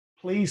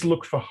please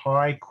look for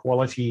high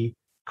quality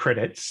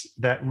credits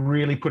that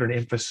really put an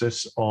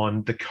emphasis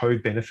on the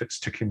co-benefits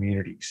to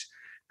communities,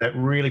 that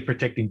really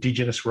protect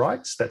Indigenous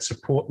rights, that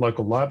support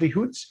local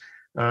livelihoods.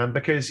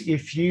 Because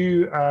if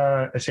you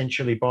are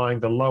essentially buying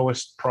the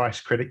lowest price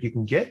credit you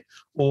can get,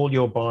 all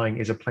you're buying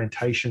is a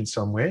plantation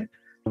somewhere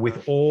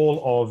with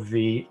all of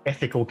the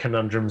ethical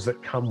conundrums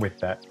that come with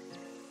that.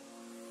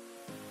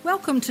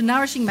 Welcome to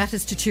Nourishing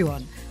Matters to Chew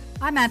On.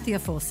 I'm Anthea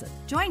Fawcett.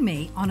 Join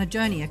me on a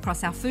journey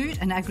across our food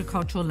and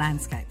agricultural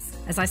landscapes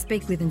as I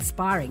speak with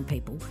inspiring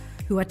people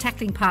who are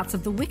tackling parts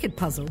of the wicked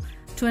puzzle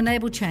to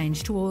enable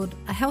change toward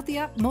a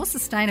healthier, more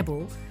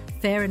sustainable,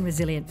 fair and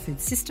resilient food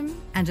system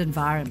and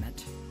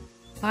environment.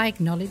 I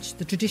acknowledge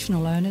the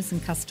traditional owners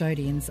and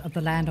custodians of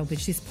the land on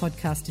which this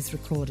podcast is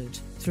recorded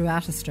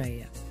throughout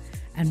Australia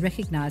and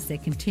recognise their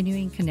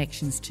continuing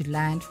connections to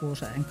land,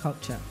 water and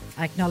culture.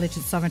 I acknowledge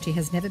that sovereignty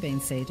has never been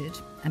ceded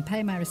and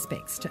pay my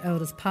respects to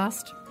elders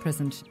past,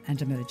 present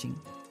and emerging.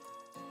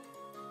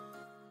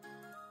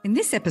 In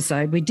this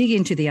episode, we dig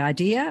into the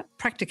idea,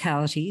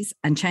 practicalities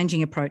and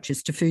changing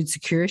approaches to food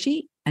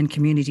security and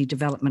community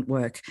development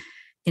work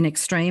in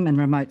extreme and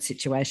remote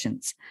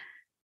situations.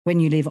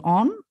 When you live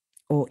on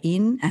or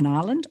in an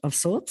island of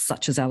sorts,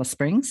 such as Alice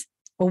Springs,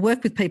 or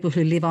work with people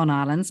who live on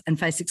islands and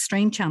face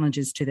extreme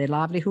challenges to their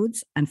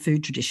livelihoods and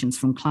food traditions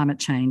from climate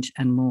change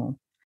and more.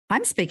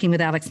 I'm speaking with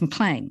Alex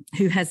McLean,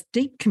 who has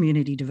deep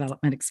community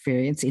development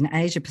experience in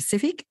Asia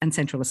Pacific and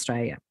Central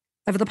Australia.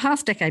 Over the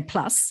past decade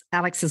plus,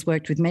 Alex has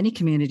worked with many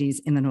communities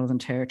in the Northern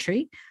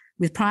Territory,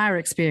 with prior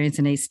experience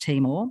in East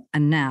Timor,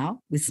 and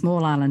now with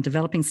small island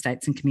developing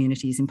states and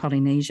communities in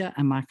Polynesia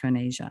and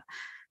Micronesia,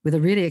 with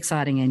a really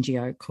exciting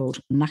NGO called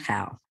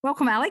Ngakao.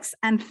 Welcome, Alex,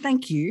 and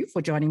thank you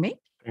for joining me.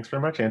 Thanks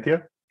very much,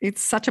 Anthea.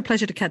 It's such a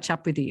pleasure to catch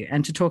up with you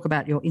and to talk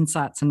about your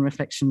insights and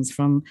reflections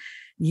from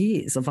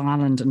years of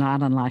island and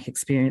island-like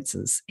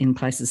experiences in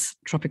places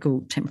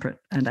tropical, temperate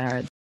and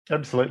arid.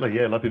 Absolutely,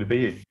 yeah, lovely to be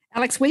here.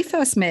 Alex, we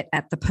first met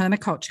at the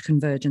Permaculture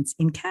Convergence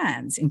in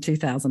Cairns in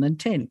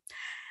 2010.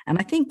 And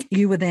I think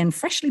you were then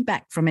freshly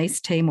back from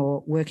East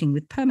Timor working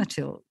with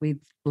Permatil with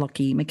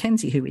Lockie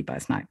McKenzie, who we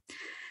both know.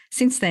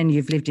 Since then,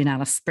 you've lived in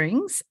Alice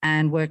Springs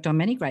and worked on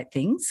many great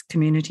things,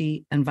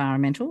 community,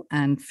 environmental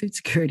and food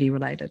security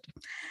related.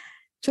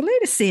 To lead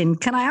us in,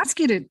 can I ask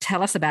you to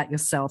tell us about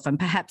yourself and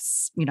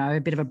perhaps, a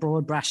bit of a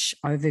broad brush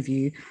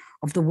overview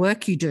of the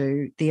work you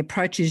do, the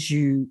approaches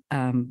you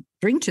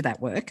bring to that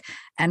work,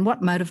 and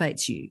what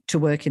motivates you to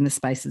work in the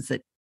spaces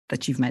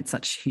that you've made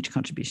such huge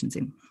contributions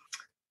in?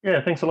 Yeah,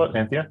 thanks a lot,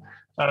 Anthea.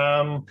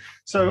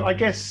 So I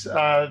guess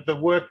the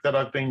work that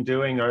I've been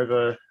doing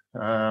over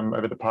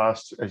the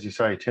past, as you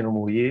say, 10 or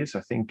more years, I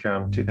think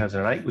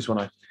 2008 was when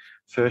I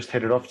first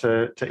headed off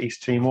to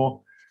East Timor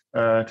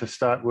to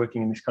start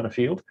working in this kind of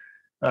field.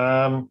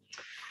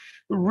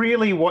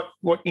 Really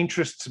what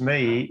interests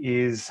me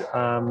is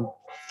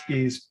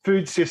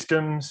food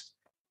systems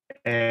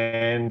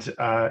and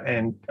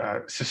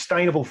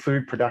sustainable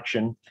food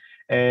production.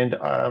 And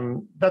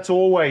that's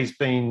always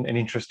been an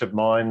interest of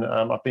mine.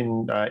 I've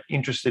been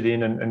interested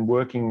in and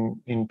working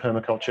in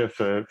permaculture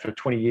for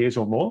 20 years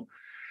or more.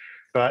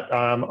 But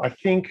I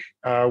think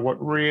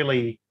what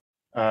really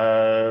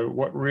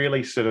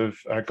sort of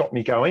got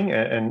me going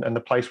and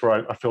the place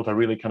where I felt I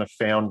really kind of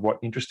found what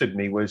interested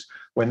me was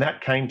when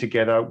that came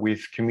together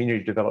with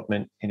community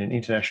development in an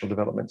international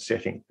development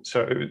setting.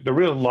 So the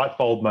real light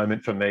bulb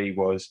moment for me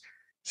was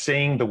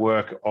seeing the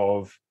work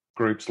of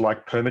groups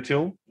like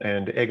Permatil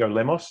and Ego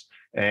Lemos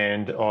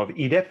and of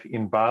IDEP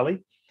in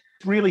Bali,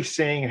 really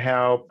seeing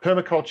how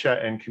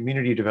permaculture and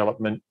community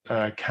development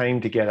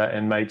came together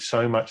and made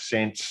so much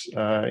sense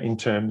in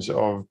terms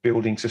of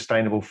building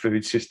sustainable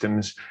food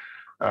systems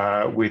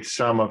with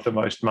some of the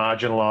most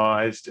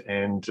marginalised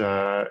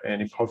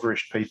and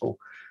impoverished people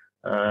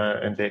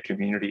and their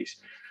communities.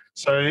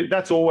 So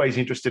that's always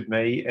interested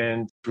me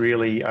and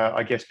really,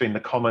 I guess, been the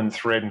common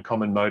thread and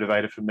common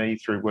motivator for me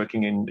through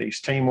working in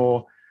East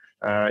Timor,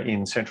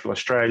 in Central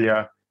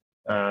Australia,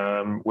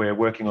 where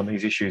working on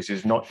these issues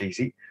is not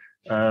easy.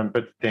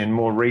 But then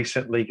more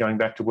recently, going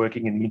back to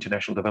working in the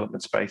international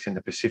development space in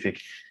the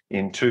Pacific,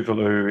 in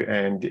Tuvalu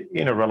and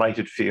in a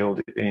related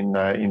field in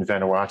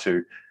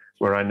Vanuatu,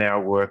 where I now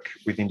work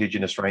with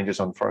Indigenous rangers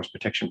on forest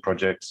protection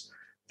projects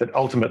that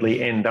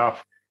ultimately end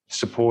up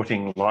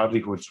supporting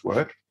livelihoods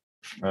work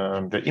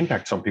that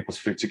impacts on people's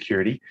food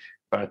security.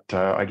 But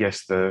I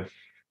guess the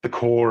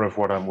core of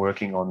what I'm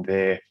working on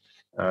there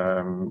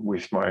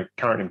with my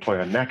current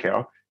employer,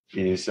 Ngakao,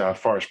 is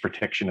forest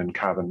protection and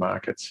carbon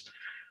markets.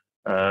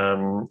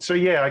 So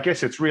yeah, I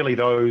guess it's really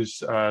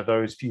those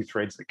few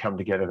threads that come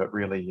together that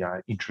really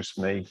interest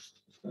me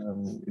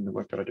in the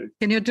work that I do.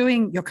 And you're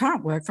doing your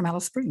current work from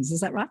Alice Springs, is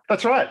that right?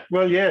 That's right.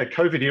 Well, yeah,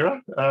 COVID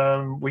era,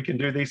 we can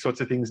do these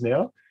sorts of things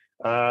now.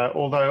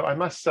 Although I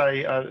must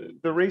say,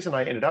 the reason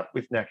I ended up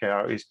with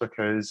Ngakao is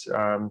because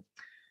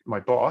my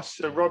boss,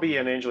 so Robbie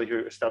and Angela, who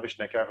established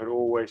Ngakao, had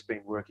always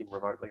been working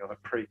remotely on it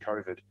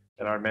pre-COVID.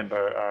 And I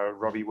remember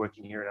Robbie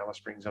working here in Alice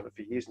Springs on it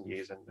for years and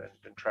years and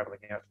travelling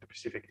out to the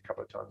Pacific a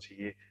couple of times a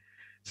year.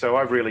 So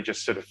I've really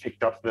just sort of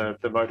picked up the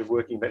mode of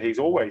working that he's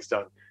always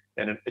done.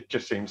 And it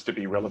just seems to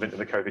be relevant in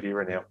the COVID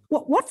era now.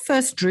 What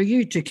first drew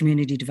you to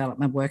community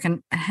development work,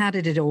 and how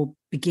did it all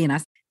begin?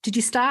 Did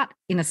you start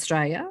in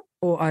Australia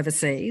or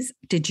overseas?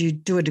 Did you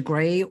do a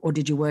degree, or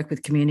did you work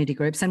with community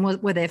groups? And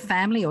were there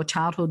family or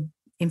childhood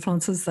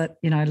influences that,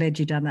 led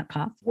you down that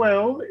path?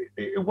 Well,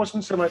 it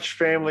wasn't so much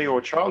family or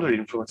childhood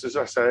influences.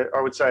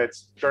 I would say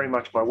it's very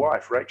much my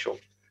wife, Rachel.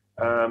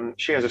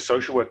 She has a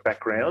social work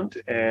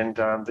background, and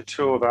the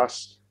two of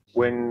us,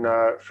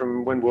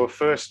 from when we were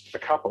first a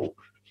couple,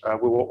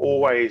 we were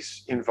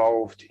always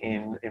involved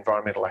in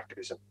environmental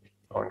activism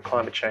on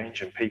climate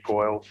change and peak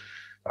oil.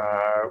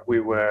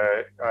 We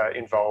were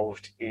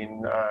involved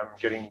in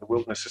getting the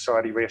Wilderness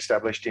Society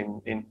re-established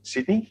in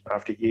Sydney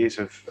after years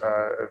of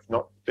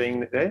not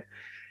being there.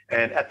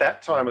 And at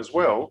that time as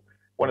well,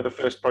 one of the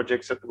first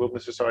projects that the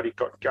Wilderness Society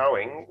got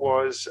going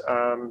was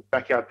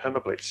backyard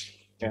permablitz.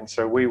 And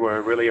so we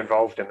were really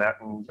involved in that,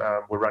 and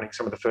we're running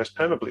some of the first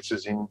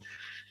permablitzes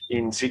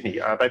in Sydney.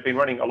 They've been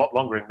running a lot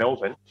longer in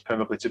Melbourne.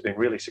 Permablitz have been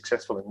really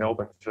successful in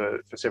Melbourne for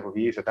several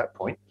years at that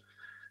point.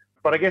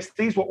 But I guess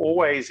these were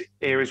always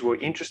areas we're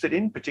interested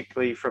in,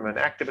 particularly from an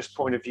activist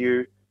point of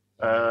view,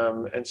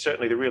 and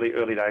certainly the really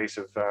early days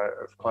of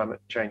climate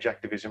change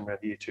activism around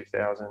the year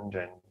 2000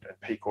 and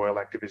peak oil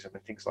activism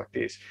and things like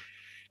this.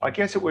 I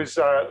guess it was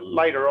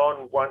later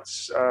on,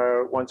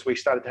 once we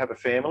started to have a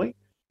family,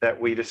 that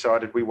we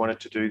decided we wanted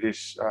to do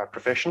this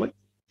professionally.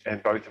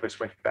 And both of us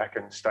went back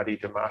and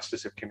studied a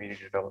Masters of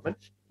Community Development.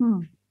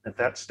 At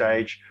that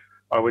stage,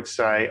 I would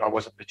say I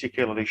wasn't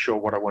particularly sure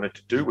what I wanted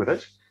to do with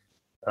it.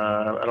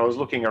 And I was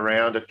looking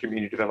around at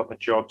community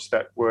development jobs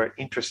that were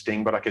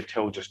interesting, but I could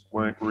tell just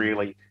weren't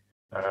really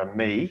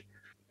me.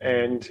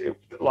 And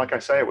like I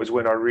say, it was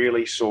when I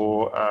really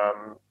saw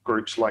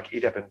groups like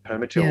EDAP and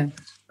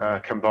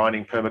Permatil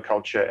combining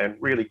permaculture and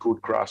really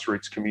good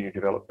grassroots community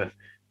development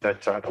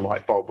that the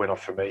light bulb went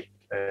off for me.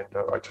 And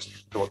I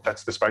just thought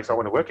that's the space I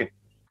want to work in.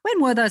 When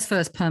were those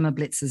first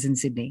permablitzes in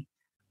Sydney?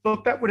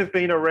 Look, that would have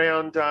been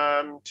around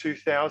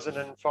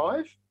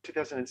 2005,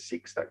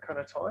 2006, that kind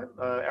of time.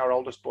 Our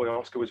oldest boy,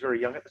 Oscar, was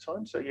very young at the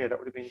time. So, yeah, that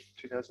would have been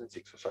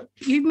 2006 or so.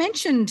 You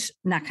mentioned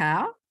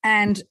Ngakao,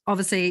 and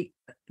obviously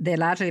they're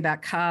largely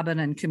about carbon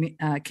and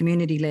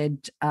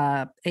community-led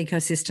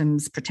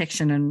ecosystems,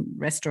 protection and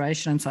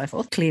restoration and so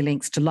forth, clear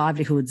links to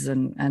livelihoods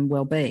and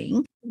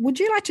well-being. Would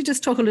you like to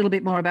just talk a little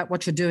bit more about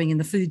what you're doing in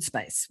the food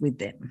space with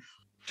them?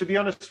 To be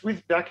honest,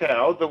 with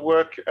Ngakao, the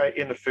work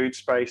in the food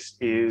space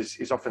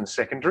is often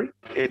secondary.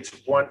 It's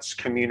once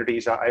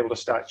communities are able to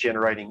start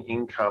generating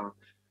income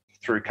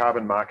through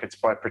carbon markets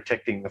by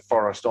protecting the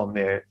forest on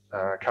their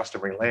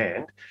customary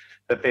land,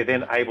 that they're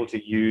then able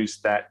to use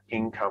that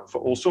income for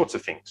all sorts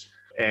of things.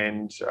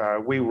 And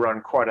we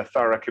run quite a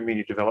thorough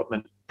community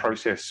development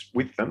process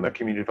with them, a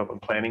community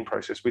development planning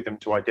process with them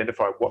to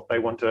identify what they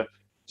want to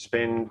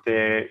spend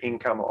their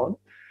income on.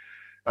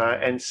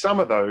 And some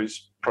of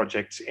those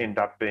projects end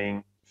up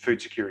being food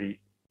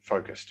security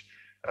focused.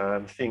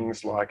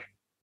 Things like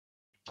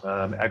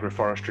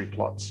agroforestry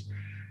plots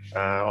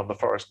on the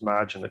forest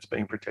margin that's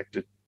being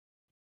protected,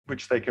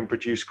 which they can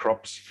produce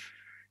crops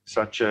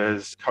such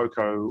as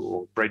cocoa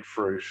or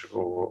breadfruit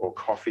or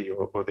coffee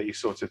or these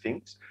sorts of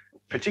things.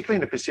 Particularly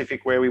in the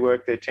Pacific where we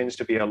work, there tends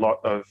to be a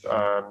lot of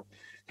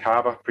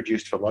kava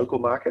produced for local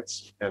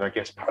markets. And I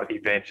guess part of the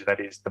advantage of that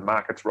is the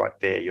market's right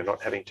there. You're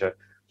not having to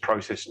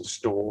process and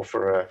store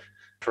for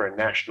a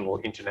national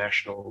or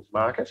international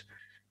market.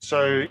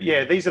 So,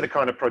 yeah, these are the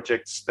kind of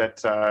projects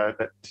that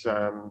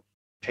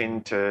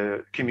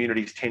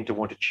communities tend to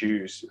want to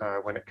choose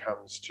when it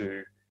comes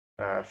to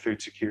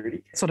food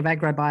security. Sort of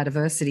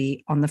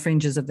agrobiodiversity on the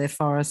fringes of their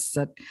forests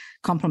that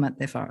complement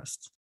their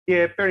forests.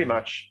 Yeah, very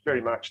much,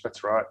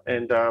 that's right.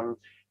 And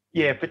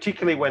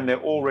particularly when they're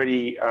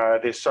already,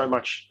 there's so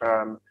much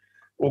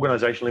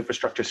organisational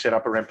infrastructure set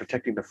up around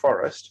protecting the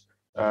forest.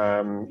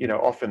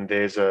 Often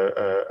there's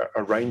a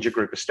ranger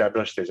group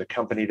established, there's a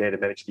company there to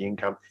manage the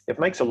income. It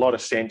makes a lot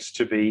of sense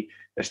to be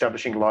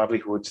establishing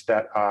livelihoods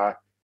that are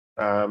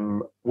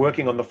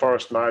working on the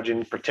forest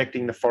margin,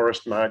 protecting the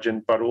forest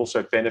margin, but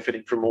also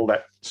benefiting from all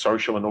that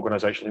social and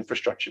organisational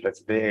infrastructure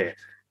that's there,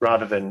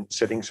 rather than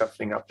setting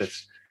something up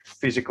that's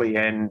physically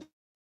and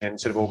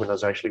sort of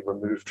organisationally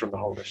removed from the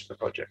whole rest of the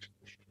project.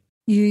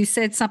 You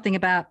said something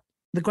about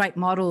the great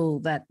model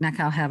that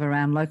Ngakao have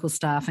around local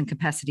staff and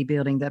capacity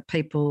building, that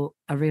people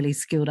are really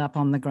skilled up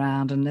on the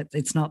ground, and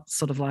it's not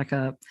sort of like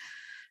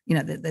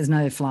there's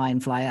no fly in,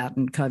 fly out,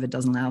 and COVID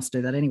doesn't allow us to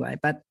do that anyway,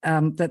 but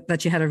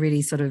that you had a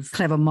really sort of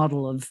clever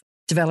model of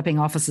developing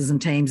offices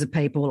and teams of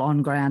people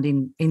on ground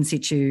in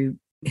situ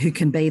who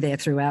can be there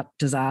throughout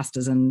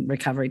disasters and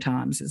recovery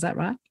times. Is that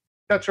right?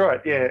 That's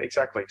right. Yeah,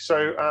 exactly.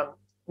 So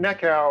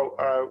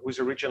Ngakao was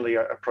originally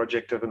a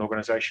project of an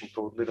organisation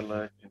called Live and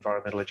Learn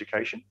Environmental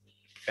Education.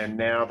 And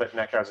now that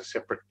Ngakao is a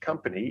separate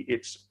company,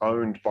 it's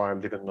owned by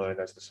Live and Learn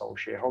as the sole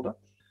shareholder.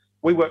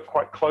 We work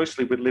quite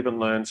closely with Live and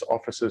Learn's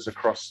offices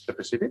across the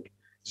Pacific.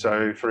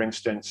 So, for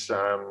instance,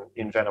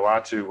 in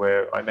Vanuatu,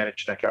 where I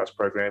manage NACAO's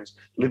programs,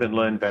 Live and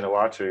Learn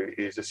Vanuatu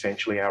is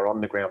essentially our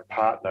on-the-ground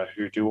partner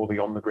who do all the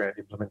on-the-ground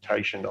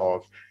implementation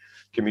of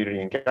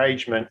community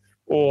engagement,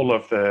 all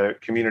of the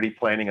community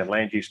planning and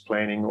land use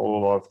planning,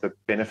 all of the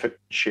benefit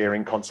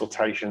sharing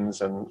consultations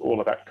and all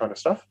of that kind of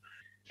stuff.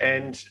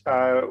 And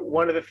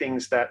one of the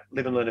things that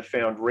Live and Learn have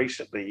found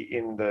recently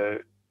in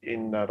the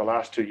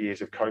last 2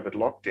 years of COVID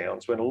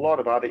lockdowns, when a lot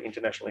of other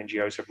international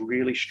NGOs have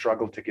really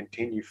struggled to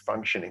continue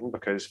functioning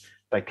because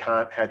they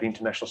can't have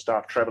international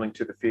staff travelling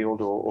to the field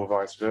or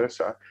vice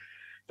versa,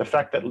 the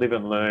fact that Live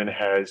and Learn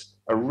has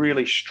a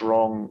really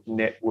strong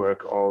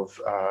network of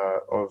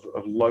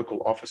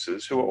local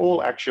offices who are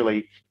all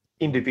actually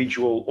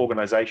individual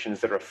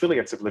organisations that are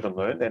affiliates of Live and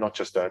Learn, they're not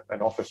just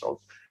an office of,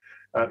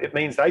 it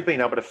means they've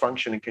been able to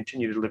function and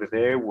continue to deliver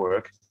their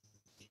work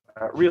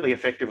really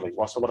effectively,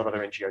 whilst a lot of other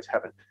NGOs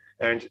haven't.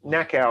 And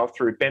NACAO,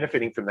 through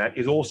benefiting from that,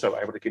 is also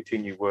able to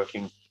continue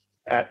working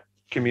at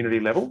community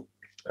level.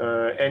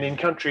 And in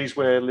countries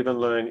where Live and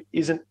Learn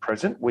isn't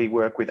present, we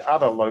work with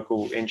other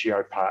local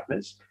NGO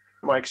partners.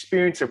 My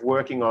experience of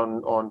working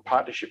on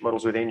partnership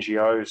models with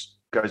NGOs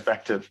goes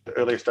back to the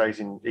earliest days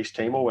in East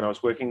Timor when I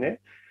was working there.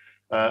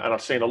 And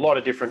I've seen a lot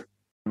of different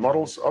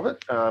models of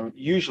it.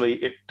 Usually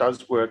it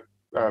does work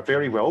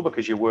very well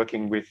because you're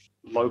working with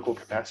local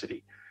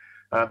capacity.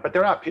 But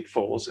there are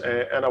pitfalls,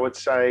 and I would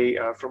say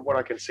from what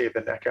I can see of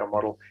the NACAO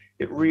model,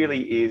 it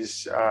really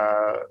is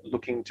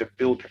looking to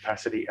build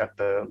capacity at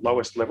the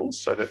lowest levels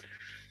so that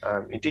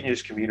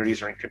Indigenous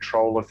communities are in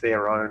control of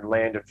their own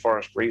land and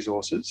forest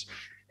resources,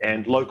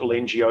 and local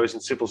NGOs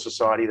and civil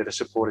society that are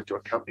supported to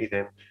accompany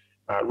them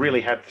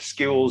really have the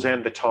skills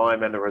and the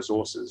time and the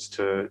resources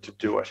to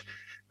do it.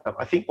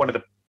 I think one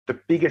of the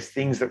biggest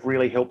things that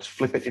really helps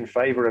flip it in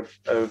favour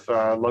of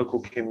local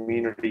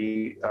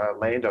community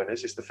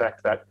landowners is the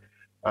fact that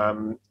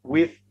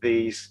with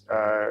these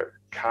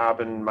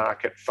carbon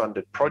market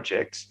funded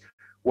projects,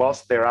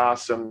 whilst there are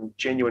some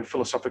genuine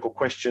philosophical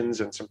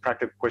questions and some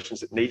practical questions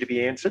that need to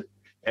be answered,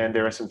 and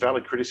there are some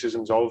valid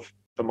criticisms of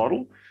the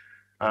model,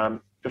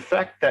 the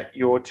fact that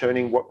you're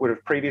turning what would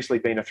have previously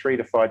been a 3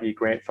 to 5 year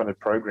grant funded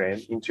program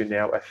into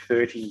now a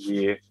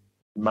 30-year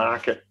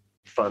market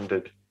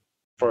funded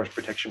forest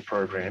protection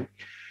program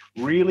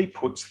really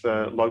puts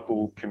the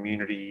local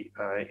community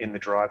in the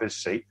driver's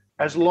seat,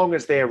 as long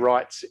as their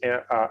rights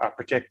are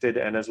protected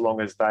and as long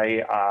as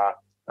they are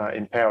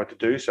empowered to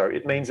do so.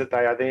 It means that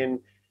they are then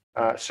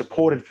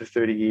supported for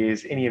 30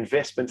 years. Any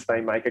investments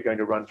they make are going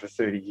to run for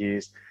 30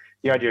 years.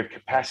 The idea of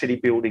capacity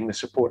building, the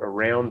support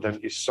around them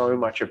is so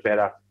much a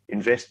better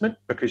investment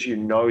because you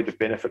know the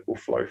benefit will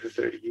flow for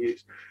 30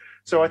 years.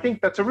 So I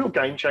think that's a real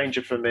game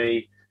changer for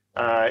me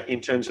in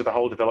terms of the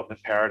whole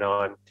development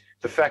paradigm.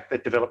 The fact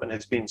that development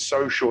has been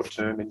so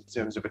short-term in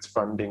terms of its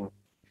funding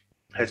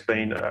has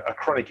been a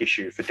chronic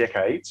issue for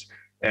decades.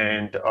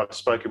 And I've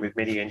spoken with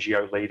many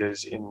NGO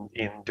leaders in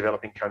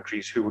developing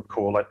countries who would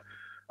call it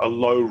a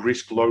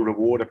low-risk,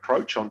 low-reward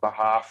approach on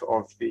behalf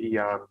of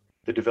the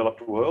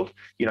developed world.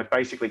 You know,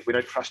 basically, we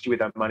don't trust you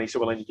with our money, so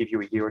we'll only give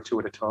you a year or two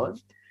at a time.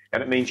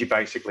 And it means you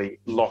basically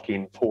lock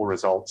in poor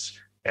results,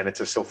 and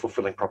it's a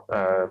self-fulfilling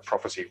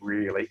prophecy,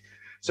 really.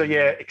 So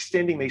yeah,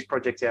 extending these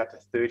projects out to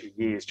 30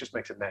 years just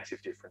makes a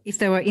massive difference. If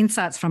there were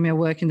insights from your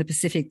work in the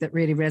Pacific that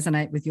really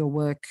resonate with your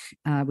work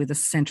with the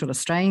Central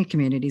Australian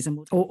communities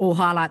or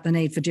highlight the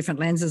need for different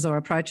lenses or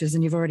approaches,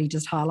 and you've already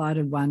just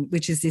highlighted one,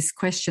 which is this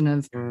question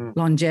of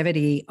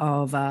longevity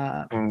of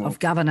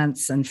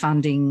governance and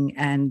funding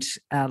and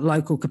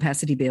local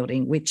capacity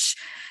building, which,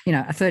 you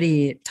know, a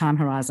 30-year time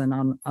horizon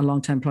on a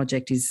long-term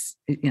project is,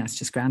 you know, it's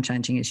just ground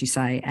changing, as you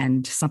say,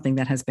 and something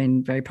that has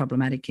been very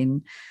problematic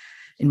in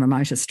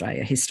remote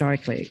Australia,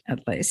 historically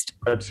at least.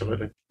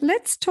 Absolutely.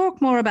 Let's talk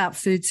more about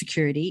food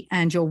security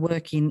and your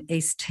work in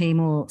East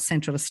Timor,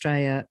 Central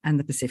Australia and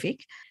the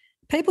Pacific.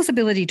 People's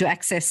ability to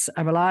access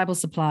a reliable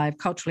supply of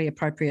culturally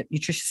appropriate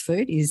nutritious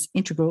food is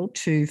integral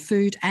to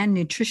food and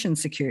nutrition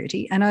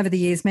security. And over the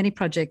years, many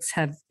projects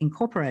have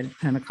incorporated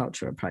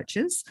permaculture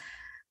approaches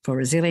for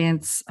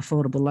resilience,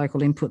 affordable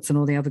local inputs and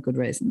all the other good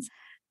reasons.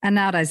 And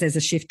nowadays there's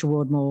a shift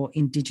toward more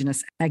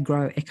Indigenous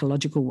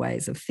agroecological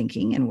ways of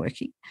thinking and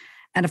working.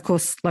 And of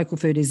course, local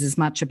food is as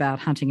much about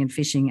hunting and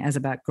fishing as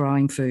about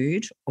growing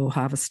food or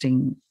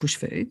harvesting bush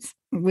foods.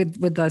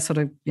 With those sort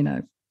of, you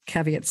know,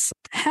 caveats,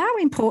 how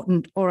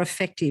important or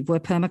effective were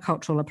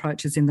permacultural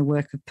approaches in the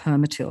work of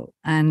Permatil,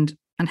 and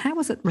how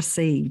was it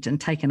received and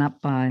taken up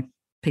by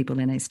people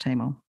in East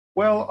Timor?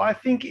 Well, I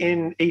think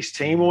in East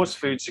Timor's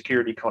food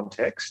security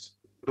context,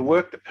 the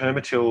work that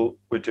Permatil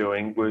were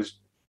doing was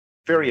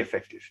very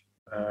effective.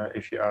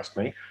 If you ask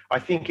me. I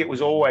think it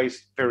was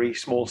always very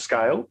small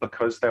scale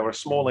because they were a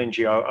small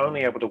NGO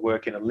only able to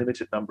work in a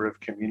limited number of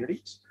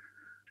communities.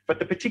 But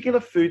the particular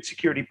food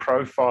security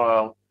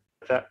profile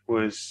that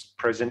was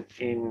present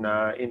in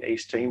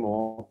East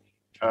Timor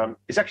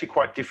is actually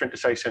quite different to,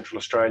 say, Central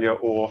Australia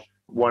or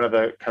one of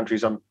the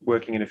countries I'm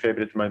working in a fair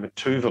bit at the moment,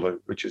 Tuvalu,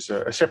 which is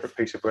a separate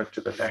piece of work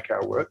to the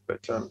NACAO work.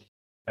 But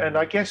And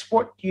I guess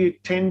what you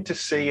tend to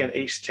see in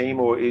East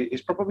Timor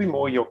is probably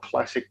more your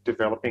classic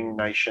developing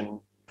nation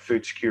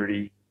food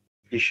security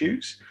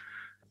issues.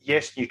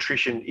 Yes,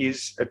 nutrition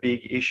is a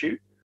big issue,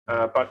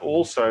 but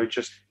also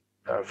just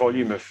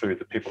volume of food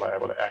that people are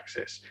able to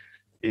access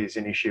is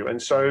an issue.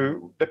 And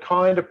so the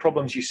kind of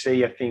problems you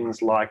see are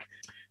things like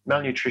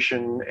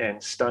malnutrition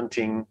and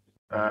stunting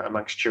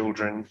amongst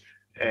children,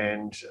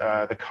 and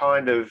the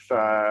kind of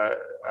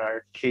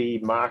key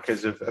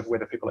markers of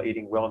whether people are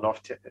eating well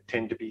enough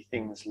tend to be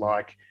things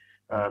like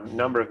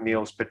number of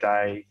meals per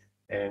day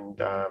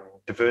and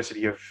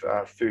diversity of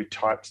food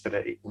types that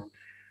are eaten.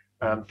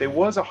 There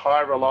was a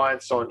high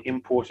reliance on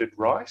imported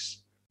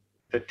rice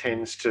that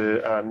tends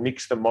to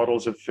mix the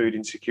models of food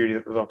insecurity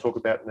that I'll talk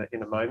about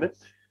in a moment.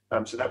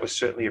 So that was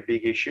certainly a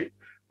big issue.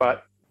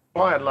 But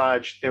by and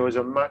large, there was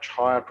a much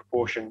higher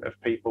proportion of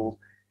people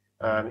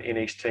in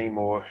East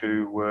Timor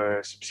who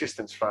were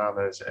subsistence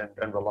farmers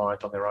and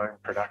reliant on their own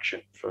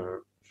production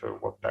for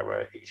what they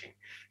were eating.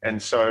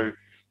 And so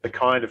the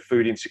kind of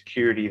food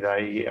insecurity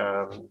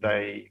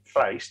they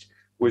faced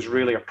was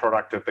really a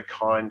product of the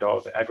kind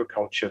of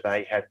agriculture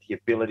they had the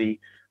ability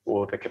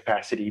or the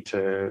capacity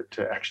to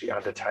actually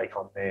undertake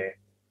on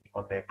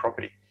their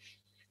property,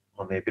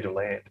 on their bit of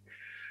land.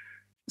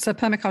 So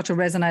permaculture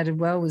resonated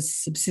well with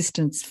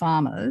subsistence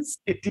farmers.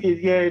 It did,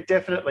 yeah,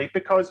 definitely,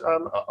 because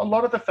a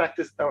lot of the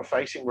factors they were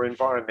facing were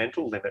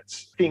environmental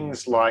limits,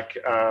 things like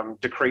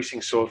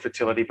decreasing soil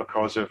fertility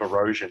because of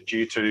erosion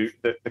due to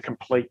the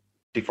complete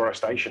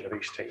deforestation of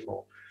East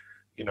Timor.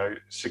 You know,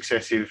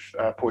 successive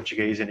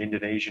Portuguese and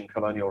Indonesian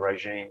colonial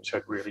regimes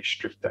had really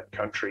stripped that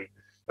country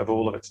of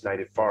all of its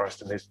native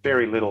forest, and there's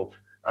very little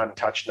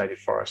untouched native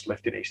forest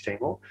left in East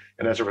Timor.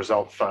 And as a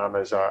result,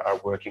 farmers are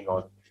working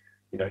on,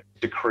 you know,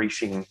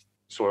 decreasing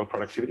soil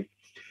productivity.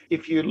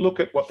 If you look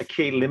at what the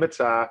key limits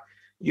are,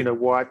 you know,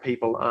 why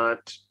people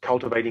aren't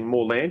cultivating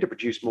more land to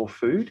produce more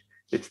food,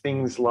 it's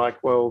things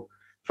like, well,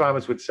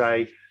 farmers would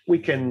say, we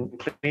can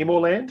clear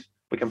more land,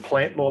 we can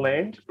plant more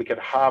land, we can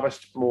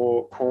harvest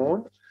more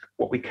corn.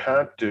 What we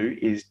can't do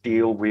is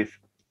deal with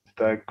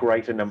the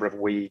greater number of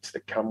weeds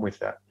that come with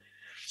that.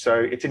 So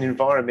it's an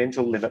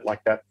environmental limit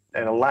like that,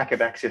 and a lack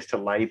of access to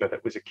labour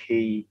that was a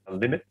key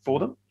limit for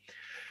them.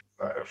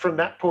 From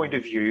that point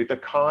of view, the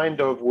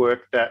kind of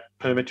work that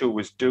Permatil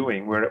was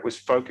doing, where it was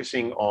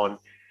focusing on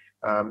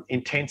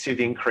intensive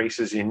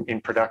increases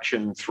in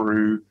production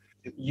through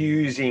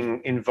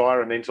using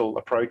environmental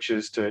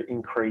approaches to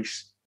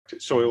increase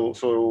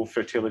soil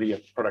fertility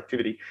and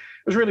productivity,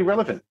 was really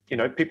relevant. You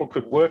know, people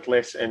could work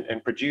less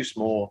and produce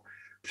more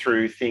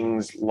through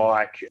things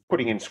like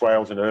putting in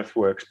swales and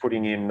earthworks,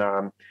 putting in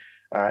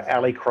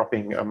alley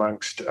cropping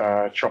amongst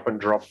chop and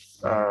drop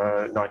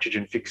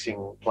nitrogen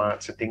fixing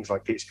plants and things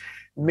like this,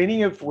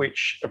 many of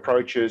which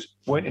approaches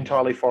weren't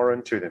entirely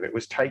foreign to them. It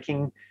was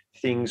taking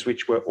things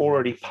which were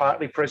already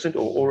partly present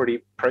or already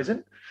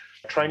present,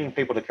 training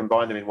people to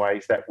combine them in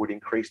ways that would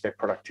increase their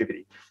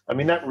productivity. I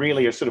mean, that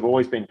really has sort of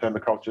always been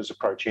permaculture's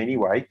approach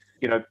anyway.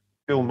 You know,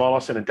 Bill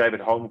Mollison and David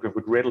Holmgren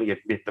would readily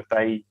admit that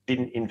they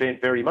didn't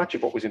invent very much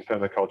of what was in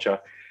permaculture.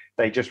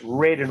 They just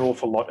read an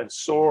awful lot and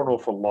saw an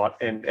awful lot,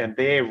 and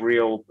their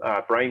real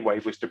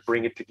brainwave was to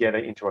bring it together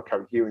into a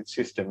coherent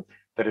system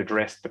that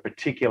addressed the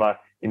particular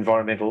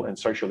environmental and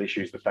social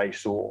issues that they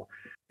saw.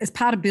 As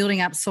part of building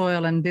up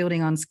soil and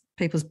building on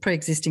people's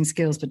pre-existing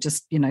skills, but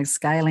just, you know,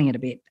 scaling it a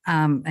bit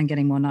and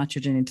getting more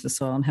nitrogen into the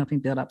soil and helping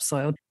build up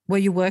soil, were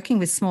you working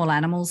with small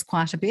animals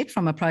quite a bit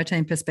from a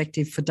protein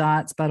perspective for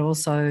diets, but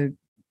also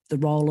the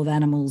role of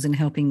animals in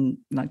helping,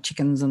 like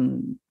chickens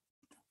and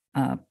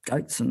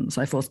goats and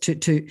so forth,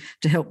 to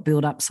help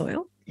build up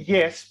soil?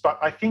 Yes, but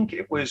I think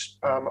it was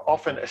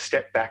often a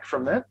step back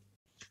from that.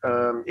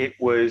 It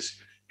was,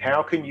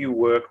 how can you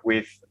work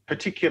with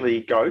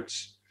particularly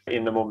goats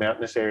in the more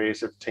mountainous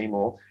areas of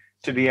Timor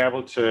to be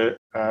able to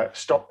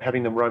stop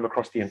having them roam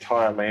across the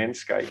entire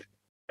landscape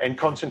and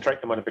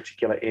concentrate them on a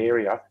particular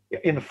area.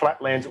 In the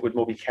flatlands, it would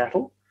more be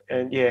cattle.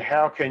 And yeah,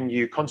 how can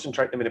you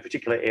concentrate them in a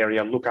particular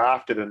area, look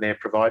after them there,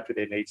 provide for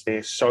their needs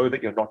there, so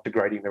that you're not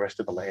degrading the rest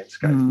of the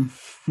landscape?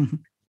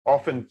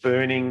 Often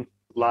burning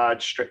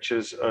large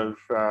stretches of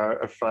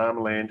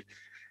farmland,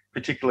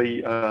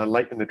 particularly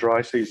late in the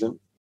dry season,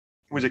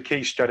 was a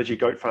key strategy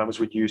goat farmers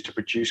would use to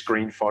produce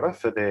green fodder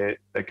for their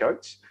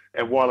goats.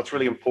 And while it's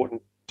really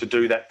important to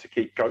do that to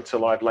keep goats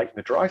alive late in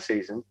the dry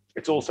season,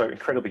 it's also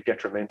incredibly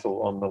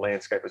detrimental on the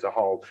landscape as a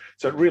whole.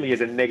 So it really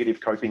is a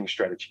negative coping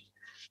strategy.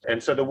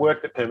 And so the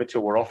work that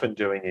Permatil were often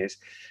doing is,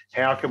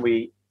 how can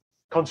we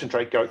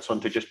concentrate goats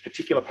onto just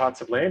particular parts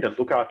of land and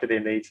look after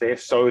their needs there,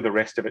 so the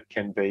rest of it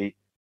can be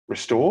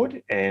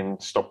restored and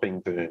stop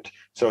being burnt.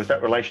 So it's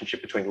that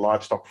relationship between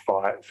livestock,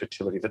 fire and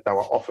fertility that they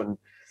were often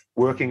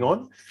working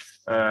on.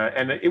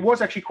 And it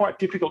was actually quite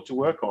difficult to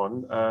work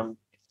on.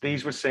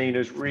 These were seen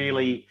as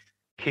really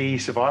key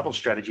survival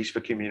strategies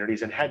for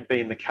communities, and had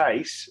been the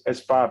case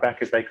as far back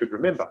as they could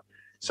remember.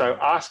 So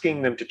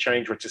asking them to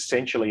change what's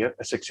essentially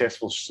a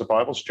successful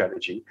survival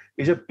strategy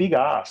is a big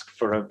ask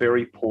for a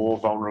very poor,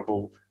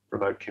 vulnerable,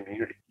 remote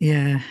community.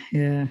 Yeah.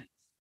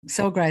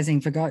 Cell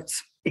grazing for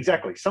goats.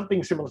 Exactly,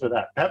 something similar to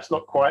that. Perhaps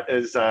not quite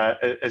as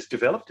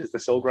developed as the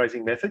cell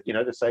grazing method.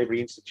 The Savory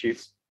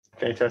Institute's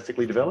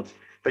fantastically developed,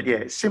 but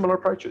yeah, similar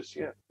approaches.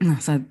 Yeah.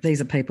 So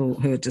these are people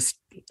who are just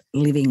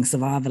living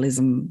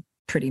survivalism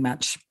pretty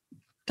much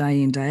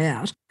day in, day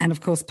out. And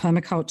of course,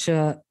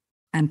 permaculture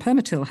and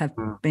Permatil have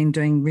been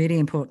doing really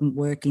important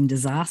work in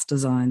disaster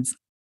zones,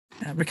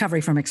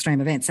 recovery from extreme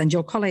events. And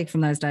your colleague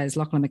from those days,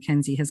 Lachlan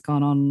McKenzie, has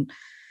gone on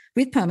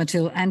with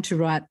Permatil and to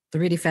write the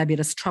really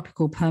fabulous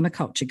Tropical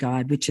Permaculture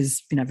Guide, which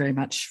is, very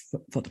much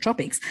for the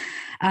tropics.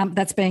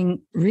 That's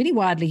being really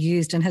widely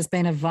used and has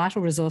been a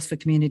vital resource for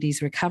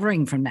communities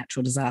recovering from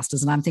natural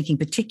disasters. And I'm thinking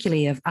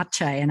particularly of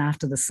Aceh and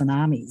after the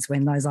tsunamis,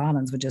 when those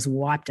islands were just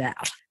wiped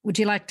out. Would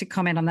you like to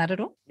comment on that at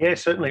all? Yeah,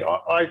 certainly.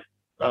 I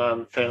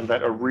found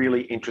that a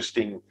really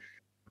interesting,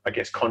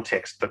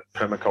 context that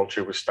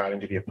permaculture was starting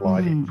to be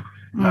applied in.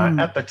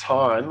 At the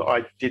time,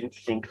 I didn't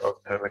think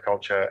of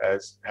permaculture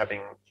as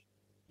having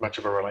much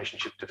of a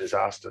relationship to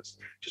disasters,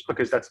 just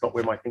because that's not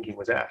where my thinking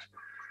was at.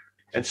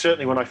 And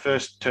certainly when I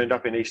first turned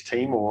up in East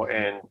Timor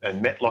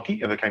and met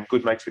Lockie and became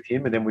good mates with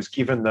him, and then was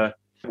given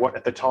what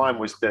at the time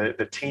was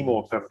the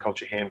Timor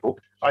Permaculture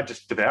Handbook, I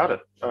just devoured it.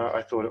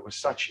 I thought it was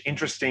such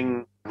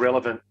interesting,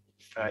 relevant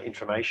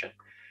information.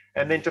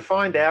 And then to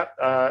find out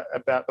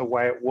about the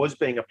way it was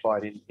being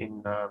applied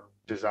in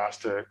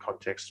disaster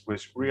contexts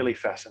was really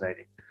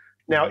fascinating.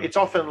 Now, it's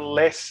often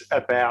less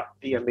about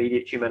the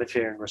immediate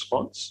humanitarian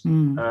response.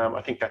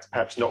 I think that's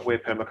perhaps not where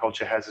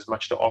permaculture has as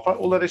much to offer,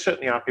 although there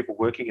certainly are people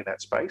working in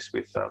that space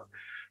with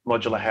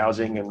modular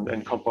housing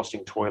and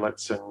composting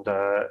toilets and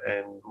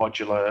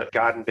modular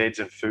garden beds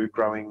and food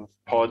growing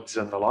pods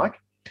and the like.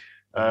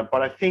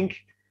 But I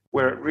think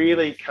where it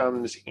really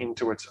comes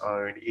into its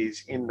own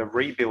is in the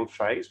rebuild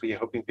phase, where you're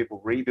helping people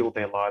rebuild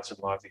their lives and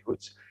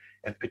livelihoods,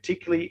 and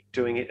particularly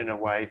doing it in a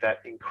way that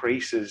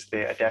increases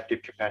their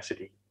adaptive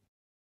capacity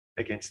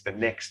against the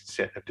next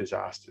set of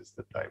disasters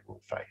that they will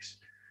face.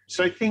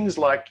 So things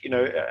like,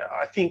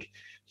 I think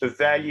the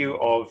value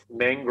of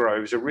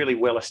mangroves are really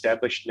well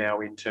established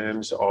now in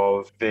terms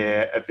of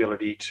their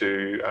ability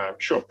to,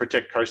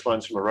 protect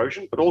coastlines from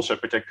erosion, but also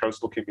protect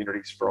coastal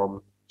communities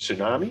from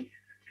tsunami.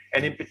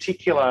 And in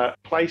particular,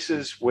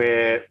 places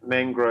where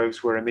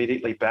mangroves were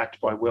immediately backed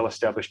by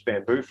well-established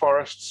bamboo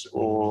forests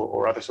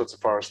or other sorts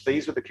of forests,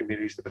 these were the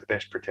communities that were the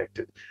best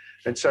protected.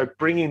 And so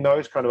bringing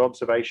those kind of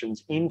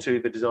observations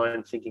into the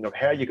design thinking of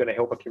how you're going to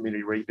help a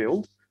community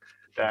rebuild,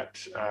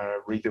 that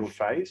rebuild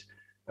phase,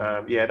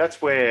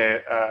 that's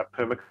where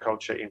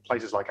permaculture in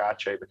places like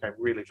Aceh became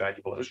really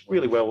valuable. It was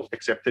really well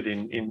accepted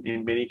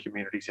in many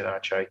communities in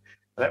Aceh.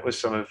 That was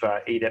some of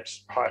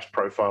EDEP's highest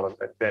profile and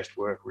best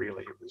work,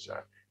 really. It was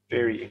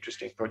very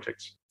interesting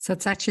projects. So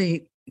it's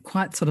actually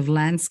quite sort of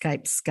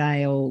landscape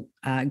scale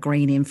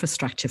green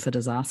infrastructure for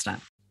disaster.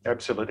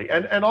 Absolutely.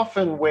 And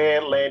often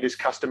where land is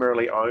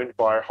customarily owned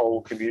by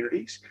whole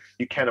communities,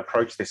 you can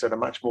approach this at a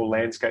much more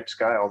landscape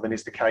scale than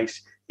is the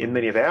case in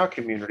many of our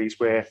communities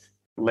where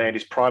land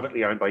is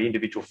privately owned by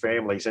individual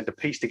families, and to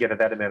piece together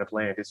that amount of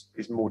land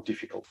is more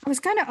difficult. I was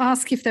going to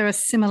ask if there are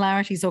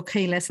similarities or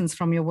key lessons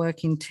from your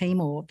work in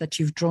Timor that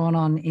you've drawn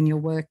on in your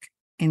work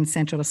in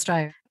Central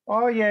Australia.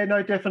 Oh, yeah,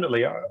 no,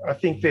 definitely. I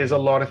think there's a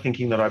lot of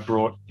thinking that I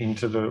brought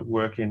into the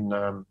work in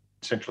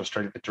Central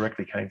Australia that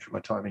directly came from my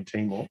time in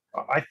Timor.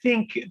 I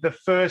think the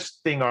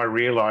first thing I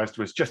realised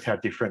was just how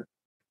different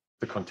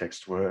the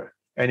contexts were.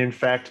 And in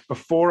fact,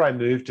 before I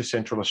moved to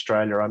Central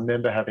Australia, I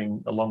remember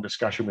having a long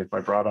discussion with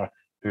my brother,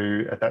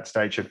 who at that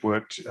stage had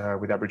worked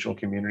with Aboriginal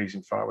communities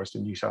in far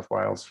western New South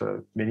Wales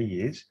for many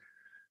years.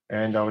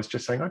 And I was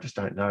just saying, I just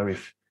don't know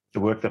if the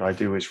work that I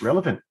do is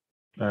relevant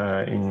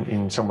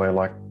in somewhere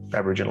like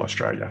Aboriginal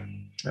Australia,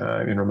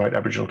 in remote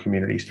Aboriginal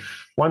communities.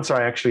 Once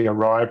I actually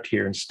arrived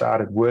here and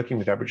started working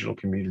with Aboriginal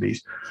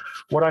communities,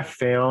 what I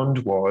found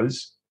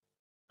was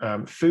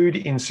food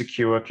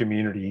insecure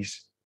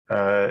communities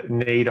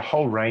need a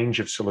whole range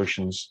of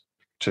solutions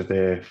to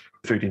their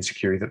food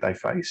insecurity that they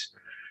face.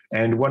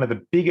 And one of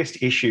the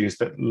biggest issues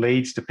that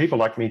leads to people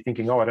like me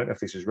thinking, I don't know if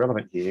this is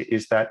relevant here,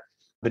 is that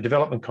the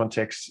development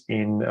context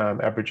in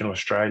Aboriginal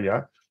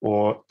Australia,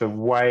 or the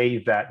way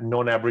that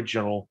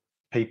non-Aboriginal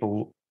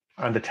people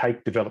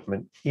undertake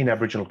development in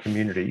Aboriginal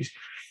communities,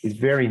 is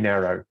very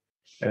narrow.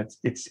 And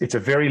it's a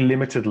very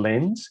limited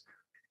lens.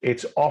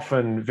 It's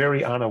often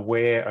very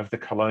unaware of the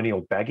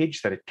colonial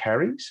baggage that it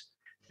carries.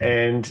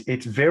 And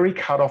it's very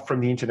cut off from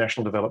the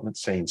international development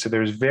scene. So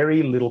there is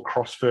very little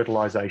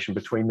cross-fertilisation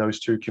between those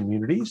two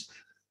communities,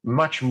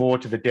 much more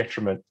to the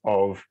detriment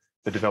of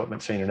the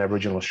development scene in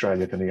Aboriginal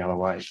Australia than the other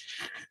way.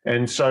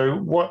 And so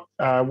what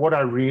I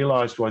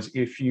realised was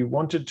if you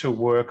wanted to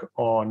work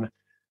on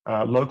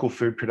local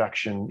food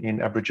production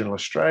in Aboriginal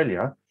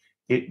Australia,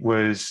 it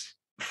was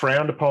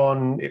frowned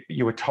upon,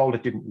 you were told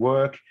it didn't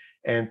work,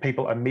 and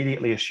people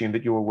immediately assumed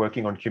that you were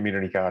working on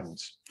community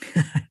gardens.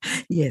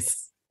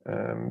 Yes.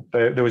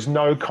 There was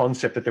no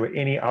concept that there were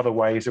any other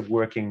ways of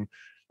working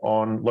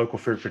on local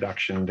food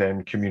production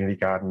than community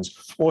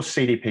gardens or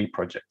CDP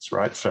projects,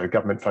 right? So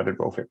government-funded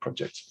welfare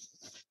projects.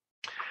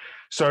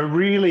 So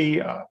really,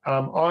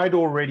 I'd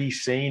already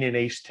seen in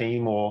East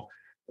Timor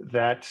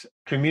that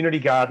community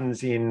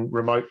gardens in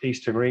remote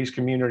East Timorese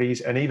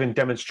communities and even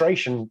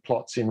demonstration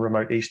plots in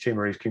remote East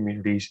Timorese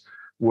communities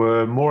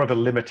were more of a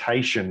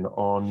limitation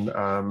on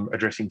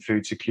addressing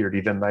food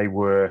security than they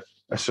were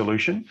a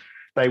solution.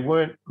 They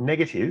weren't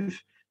negative,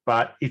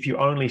 but if you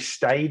only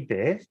stayed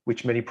there,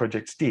 which many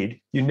projects did,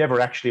 you never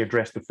actually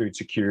addressed the food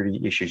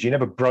security issues. You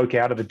never broke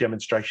out of a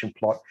demonstration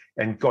plot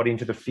and got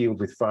into the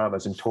field with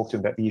farmers and talked to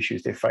them about the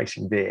issues they're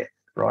facing there,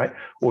 right?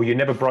 Or you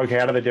never broke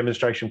out of the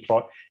demonstration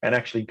plot and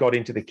actually got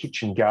into the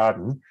kitchen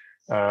garden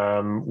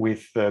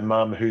with the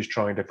mum who's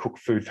trying to cook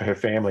food for her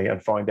family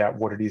and find out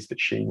what it is that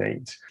she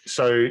needs.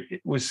 So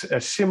it was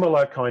a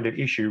similar kind of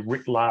issue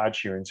writ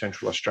large here in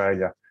Central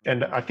Australia.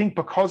 And I think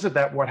because of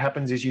that, what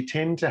happens is you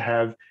tend to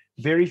have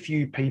very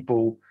few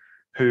people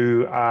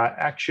who are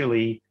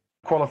actually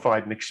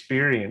qualified and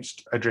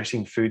experienced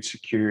addressing food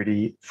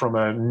security from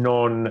a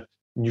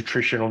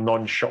non-nutritional,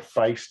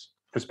 non-shop-based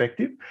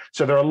perspective.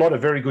 So there are a lot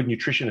of very good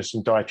nutritionists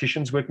and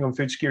dietitians working on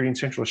food security in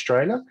Central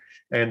Australia,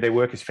 and their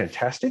work is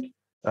fantastic.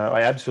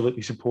 I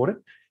absolutely support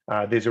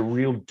it. There's a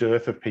real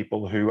dearth of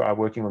people who are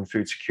working on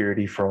food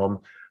security from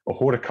a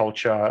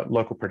horticulture,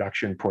 local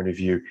production point of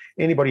view.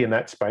 Anybody in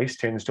that space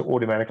tends to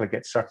automatically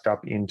get sucked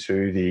up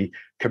into the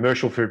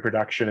commercial food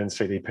production and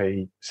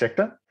CDP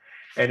sector.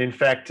 And in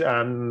fact,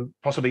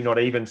 possibly not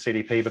even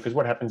CDP, because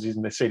what happens is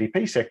in the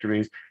CDP sector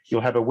is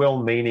you'll have a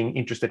well-meaning,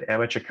 interested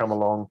amateur come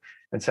along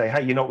and say,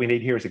 hey, you know what we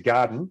need here is a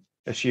garden,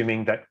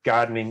 assuming that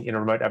gardening in a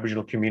remote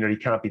Aboriginal community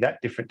can't be that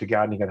different to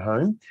gardening at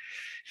home.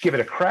 Give it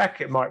a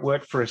crack. It might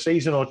work for a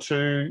season or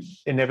two.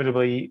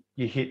 Inevitably,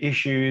 you hit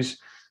issues.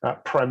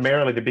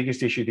 Primarily, the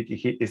biggest issue that you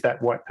hit is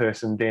that white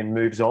person then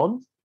moves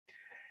on.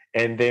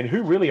 And then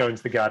who really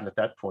owns the garden at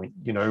that point?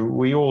 You know,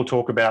 we all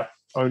talk about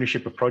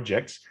ownership of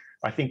projects.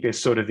 I think there's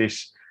sort of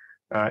this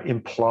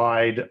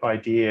implied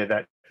idea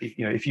that,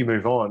 if you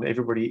move on,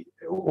 everybody,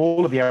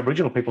 all of the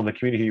Aboriginal people in the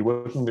community you're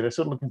working with are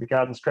sort of looking at the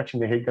garden, scratching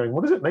their head going,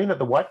 what does it mean that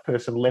the white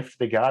person left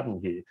the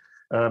garden here?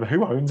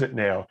 Who owns it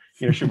now?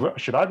 Should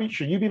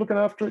you be looking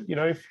after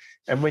it?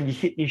 And when you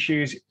hit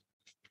issues,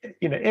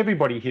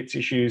 everybody hits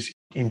issues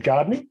in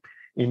gardening,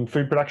 in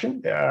food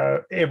production.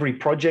 Every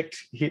project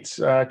hits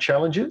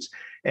challenges.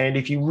 And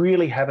if you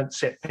really haven't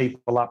set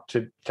people up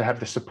to have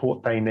the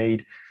support they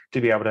need to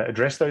be able to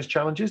address those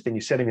challenges, then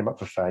you're setting them up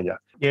for failure.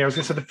 Yeah, I was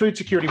going to say the food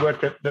security work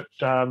that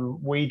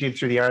we did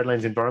through the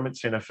Arid Environment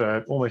Centre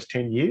for almost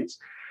 10 years,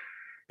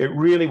 it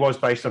really was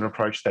based on an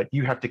approach that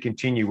you have to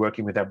continue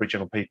working with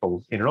Aboriginal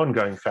people in an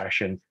ongoing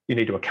fashion. You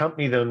need to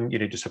accompany them, you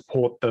need to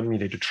support them, you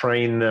need to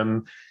train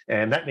them,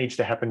 and that needs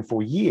to happen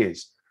for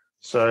years.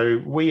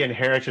 So we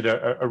inherited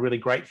a really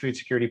great food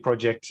security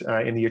project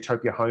in the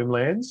Utopia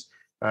homelands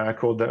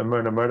called the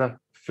Amurna Murda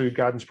Food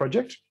Gardens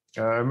Project.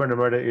 Amurna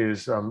Murda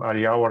is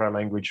Aryawara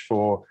language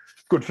for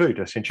good food,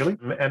 essentially.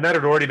 And that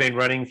had already been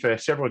running for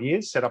several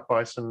years, set up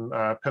by some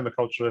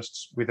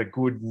permaculturists with a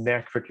good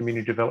knack for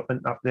community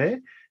development up there.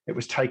 It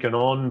was taken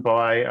on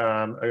by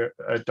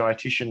a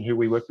dietitian who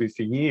we worked with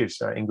for years,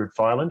 Ingrid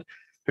Filand,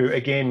 who,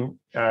 again,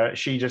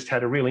 she just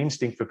had a real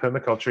instinct for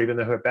permaculture, even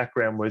though her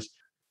background was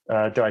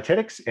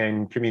dietetics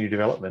and community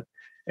development.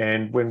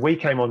 And when we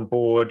came on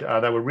board,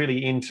 they were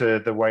really into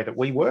the way that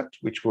we worked,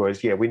 which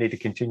was, we need to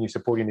continue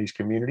supporting these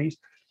communities.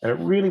 And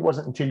it really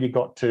wasn't until you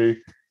got to,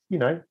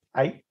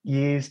 8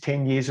 years,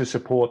 10 years of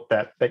support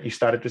that you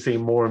started to see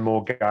more and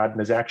more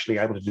gardeners actually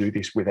able to do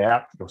this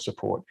without your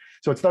support.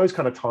 So it's those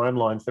kind of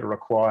timelines that are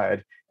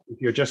required.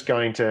 If you're just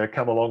going to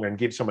come along and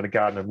give someone a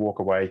garden and walk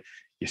away,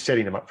 you're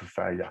setting them up for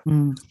failure.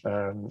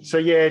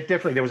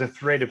 Definitely there was a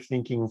thread of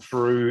thinking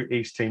through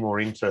East Timor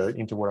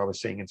into what I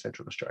was seeing in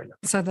Central Australia.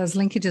 So those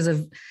linkages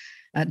of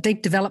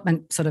deep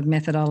development sort of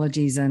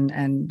methodologies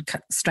and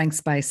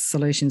strengths-based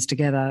solutions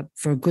together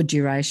for a good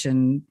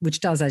duration, which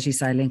does, as you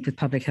say, link with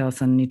public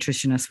health and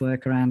nutritionist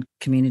work around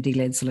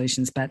community-led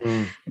solutions, but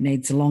it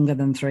needs longer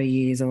than 3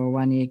 years or a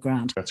 1-year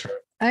grant. That's right.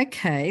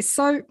 Okay,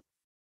 so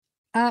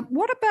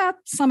what about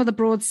some of the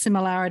broad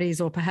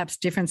similarities or perhaps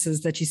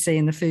differences that you see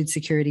in the food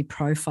security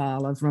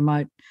profile of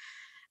remote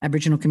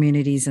Aboriginal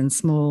communities and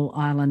small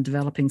island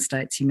developing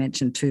states? You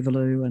mentioned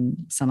Tuvalu and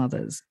some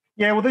others.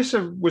 Yeah, well, this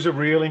was a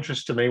real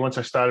interest to me once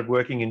I started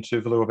working in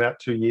Tuvalu about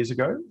 2 years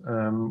ago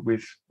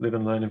with Live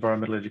and Learn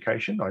Environmental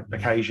Education. I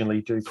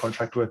occasionally do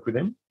contract work with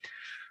them.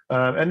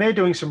 And they're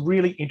doing some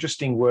really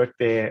interesting work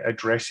there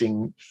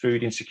addressing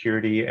food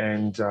insecurity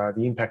and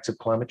the impacts of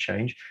climate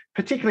change,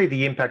 particularly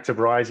the impacts of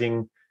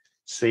rising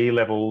sea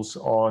levels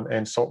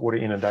and saltwater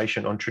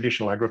inundation on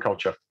traditional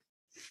agriculture.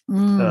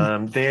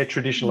 Their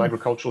traditional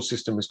agricultural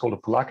system is called a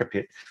pulaka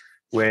pit,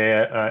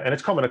 where and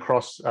it's common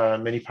across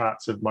many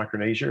parts of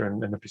Micronesia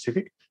and the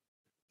Pacific.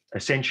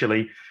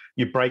 Essentially,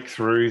 you break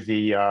through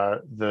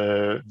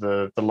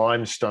the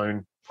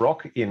limestone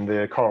rock in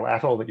the coral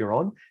atoll that you're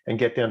on and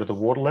get down to the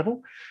water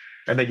level,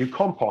 and then you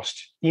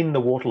compost in the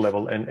water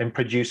level and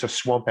produce a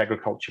swamp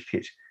agriculture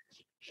pit.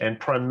 And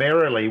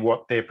primarily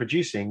what they're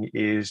producing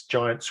is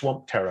giant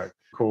swamp taro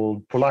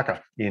called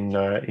pulaka in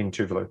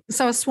Tuvalu.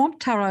 So a swamp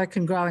taro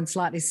can grow in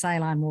slightly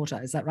saline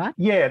water, is that right?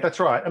 Yeah, that's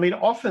right. I mean,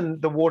 often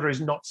the water is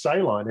not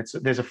saline.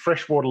 There's a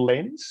freshwater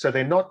lens. So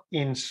they're not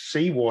in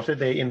seawater.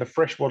 They're in the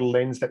freshwater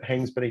lens that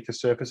hangs beneath the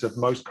surface of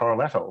most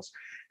coral atolls.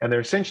 And they're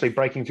essentially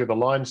breaking through the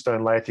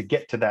limestone layer to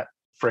get to that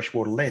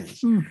freshwater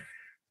lens.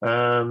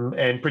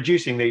 And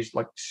producing these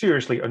like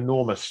seriously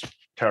enormous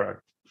taro.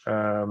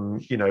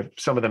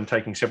 Some of them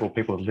taking several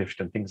people to lift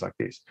and things like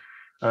this.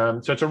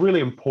 So it's a really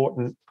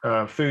important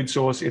food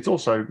source. It's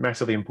also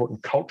massively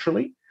important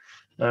culturally,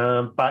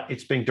 but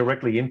it's being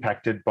directly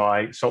impacted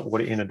by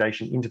saltwater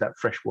inundation into that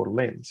freshwater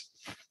lens.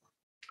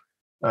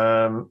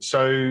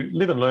 So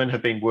Live and Learn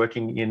have been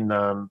working in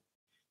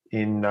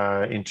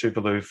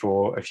Tuvalu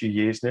for a few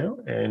years now,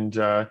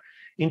 and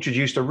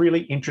introduced a really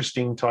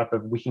interesting type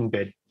of wicking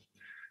bed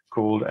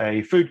called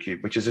a food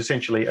cube, which is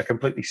essentially a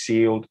completely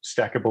sealed,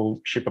 stackable,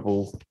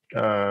 shippable,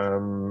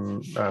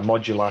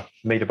 modular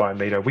metre by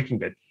metre wicking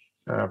bed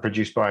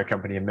produced by a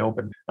company in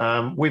Melbourne.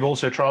 We've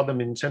also trialled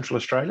them in Central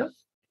Australia.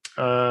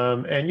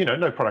 And,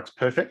 no product's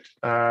perfect,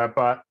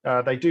 but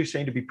they do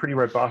seem to be pretty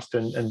robust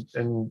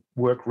and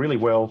work really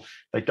well.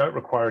 They don't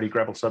require any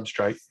gravel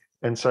substrate.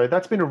 And so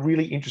that's been a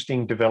really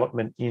interesting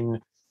development in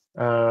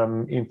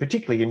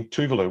particularly in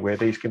Tuvalu, where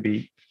these can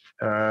be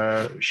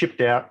shipped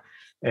out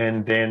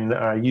and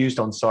then used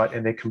on site,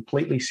 and they're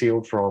completely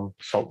sealed from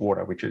salt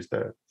water, which is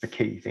the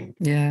key thing.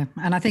 Yeah,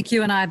 and I think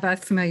you and I are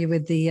both familiar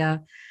with the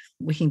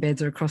wicking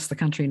beds are across the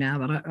country now,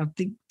 but I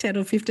think 10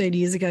 or 15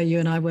 years ago, you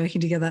and I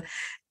working together,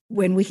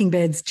 when wicking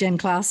beds, Jen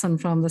Clarkson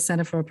from the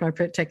Centre for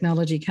Appropriate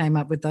Technology came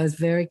up with those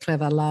very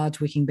clever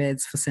large wicking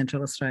beds for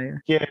Central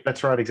Australia. Yeah,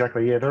 that's right,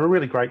 exactly. Yeah, they're a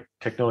really great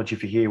technology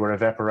for here, where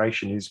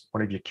evaporation is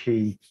one of your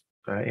key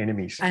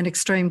enemies. And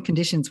extreme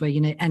conditions where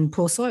you need, and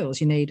poor soils,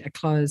 you need a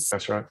closed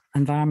that's right.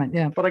 environment.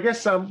 Yeah. But I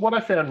guess what I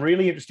found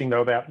really interesting,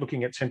 though, about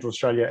looking at Central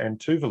Australia and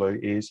Tuvalu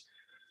is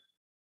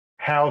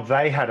how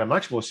they had a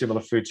much more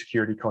similar food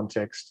security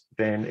context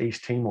than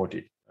East Timor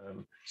did.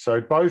 So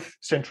both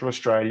Central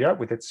Australia,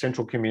 with its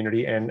central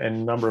community and a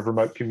number of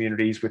remote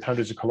communities with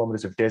hundreds of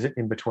kilometres of desert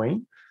in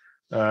between,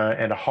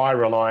 and a high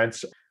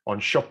reliance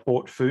on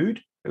shop-bought food,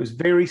 it was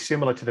very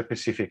similar to the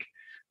Pacific.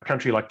 A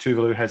country like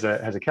Tuvalu has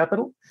a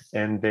capital,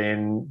 and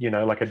then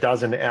like a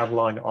dozen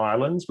outlying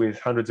islands with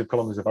hundreds of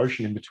kilometres of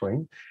ocean in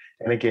between,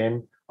 and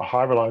again a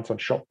high reliance on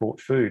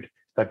shop-bought food.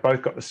 They've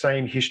both got the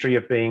same history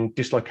of being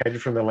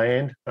dislocated from the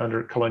land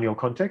under colonial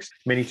context.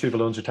 Many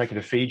Tuvaluans were taken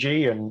to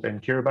Fiji and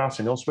Kiribati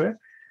and elsewhere,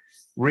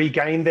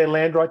 regained their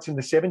land rights in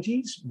the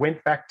 70s,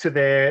 went back to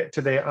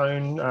their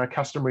own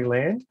customary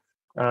land,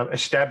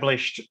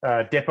 established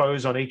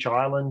depots on each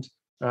island,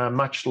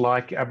 much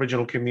like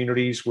Aboriginal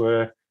communities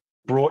were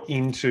brought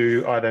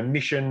into either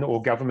mission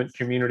or government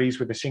communities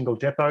with a single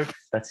depot.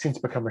 That's since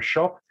become a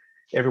shop.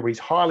 Everybody's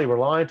highly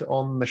reliant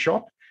on the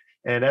shop,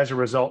 and as a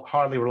result,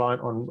 highly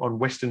reliant on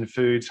Western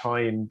foods,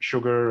 high in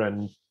sugar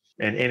and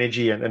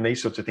energy and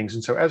these sorts of things.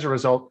 And so as a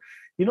result,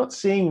 you're not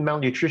seeing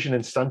malnutrition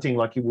and stunting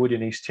like you would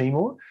in East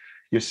Timor.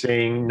 You're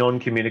seeing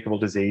non-communicable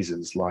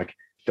diseases like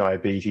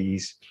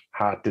diabetes,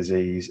 heart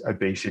disease,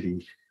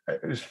 obesity.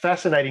 It was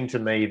fascinating to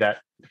me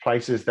that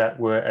places that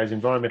were as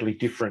environmentally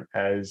different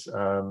as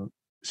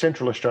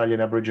Central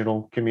Australian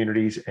Aboriginal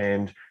communities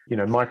and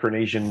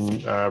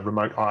Micronesian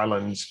remote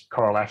islands,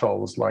 coral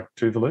atolls like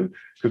Tuvalu,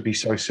 could be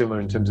so similar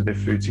in terms of their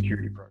food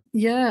security program.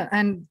 Yeah,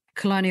 and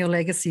colonial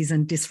legacies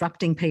and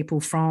disrupting people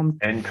from...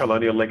 And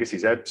colonial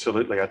legacies,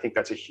 absolutely. I think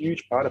that's a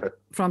huge part of it.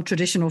 From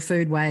traditional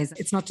food ways.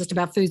 It's not just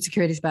about food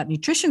security, it's about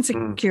nutrition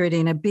security.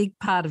 And a big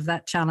part of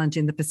that challenge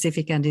in the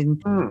Pacific and in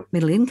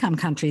middle income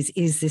countries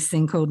is this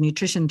thing called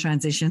nutrition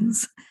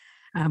transitions,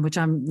 which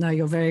I know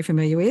you're very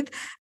familiar with,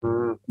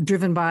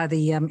 driven by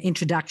the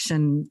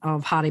introduction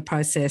of highly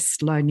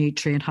processed, low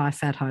nutrient, high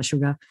fat, high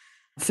sugar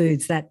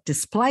foods that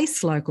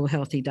displace local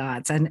healthy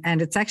diets. And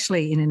it's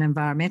actually in an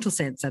environmental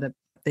sense that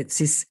it's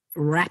this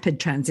rapid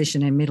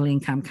transition in middle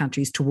income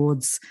countries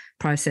towards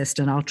processed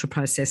and ultra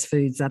processed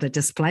foods that are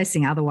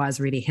displacing otherwise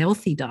really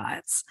healthy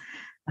diets.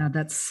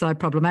 That's so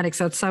problematic.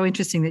 So it's so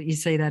interesting that you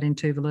see that in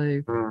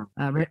Tuvalu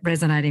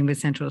resonating with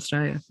Central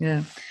Australia.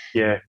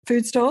 Yeah.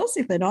 Food stores,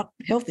 if they're not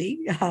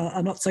healthy,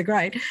 are not so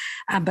great,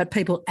 but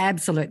people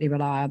absolutely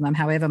rely on them.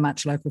 However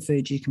much local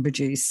food you can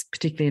produce,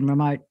 particularly in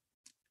remote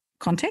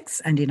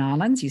contexts and in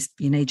islands,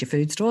 you need your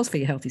food stores for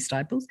your healthy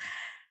staples.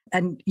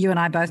 And you and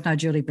I both know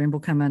Julie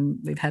Brimblecombe, and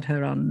we've had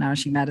her on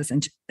Nourishing Matters,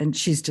 and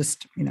she's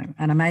just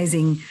an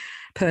amazing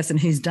person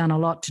who's done a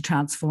lot to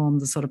transform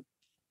the sort of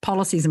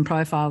policies and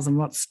profiles and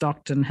what's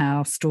stocked and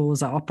how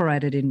stores are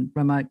operated in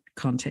remote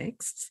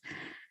contexts.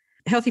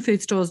 Healthy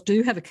food stores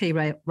do have a key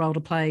role to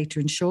play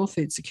to ensure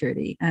food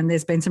security, and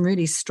there's been some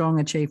really strong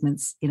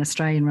achievements in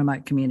Australian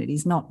remote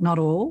communities, not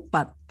all,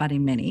 but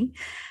in many.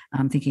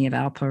 I'm thinking of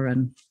Alpa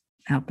and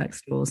Outback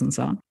stores and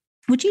so on.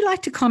 Would you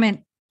like to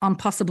comment on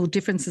possible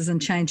differences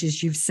and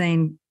changes you've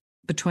seen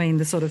between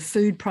the sort of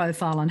food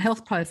profile and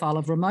health profile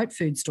of remote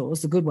food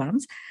stores, the good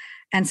ones,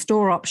 and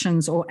store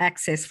options or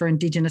access for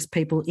Indigenous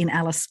people in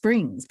Alice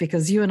Springs?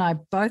 Because you and I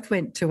both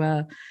we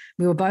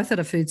were both at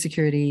a food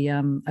security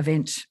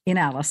event in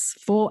Alice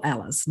for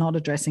Alice, not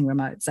addressing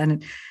remotes.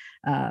 And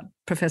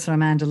Professor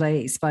Amanda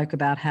Lee spoke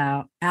about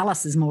how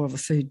Alice is more of a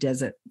food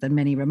desert than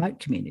many remote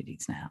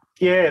communities now.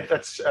 Yeah,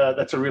 that's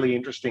a really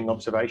interesting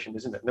observation,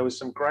 isn't it? And there was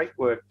some great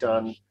work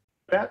done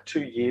about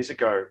 2 years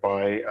ago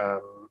by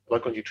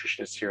local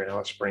nutritionists here in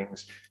Alice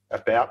Springs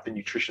about the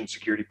nutrition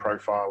security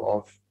profile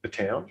of the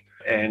town,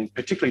 and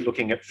particularly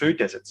looking at food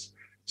deserts.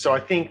 So I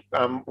think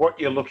what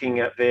you're looking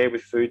at there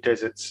with food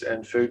deserts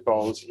and food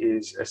bowls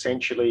is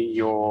essentially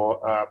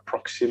your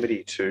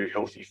proximity to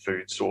healthy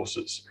food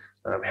sources.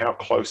 How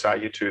close are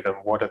you to them?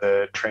 What are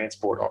the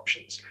transport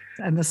options?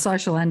 And the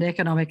social and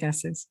economic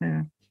access.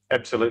 Yeah.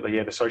 Absolutely,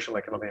 yeah, the social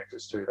and economic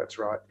access too, that's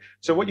right.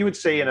 So what you would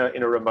see in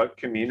a remote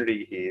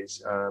community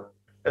is,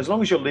 as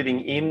long as you're living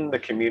in the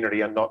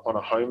community and not on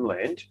a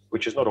homeland,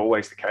 which is not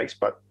always the case,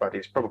 but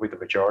is probably the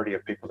majority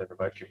of people in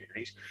remote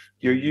communities,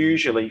 you're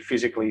usually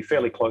physically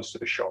fairly close to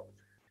the shop.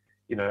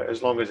 You know,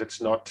 as long as it's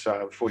not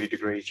 40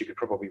 degrees, you could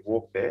probably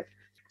walk there.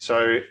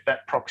 So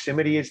that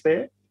proximity is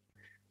there.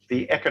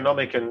 The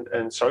economic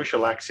and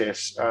social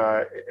access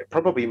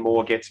probably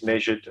more gets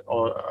measured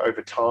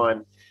over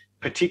time,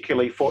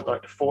 particularly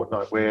fortnight to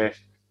fortnight, where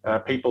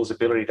people's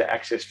ability to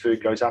access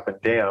food goes up and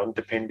down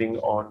depending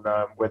on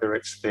whether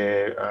it's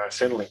their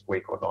Centrelink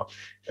week or not.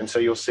 And so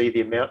you'll see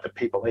the amount that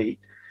people eat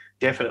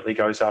definitely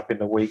goes up in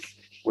the week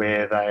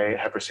where they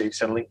have received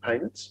Centrelink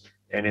payments,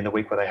 and in the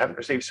week where they haven't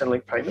received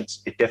Centrelink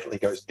payments, it definitely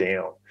goes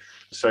down.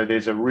 So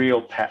there's a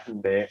real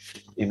pattern there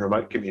in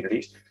remote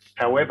communities.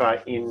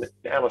 However, in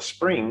Alice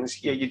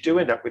Springs, yeah, you do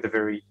end up with a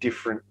very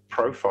different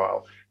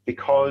profile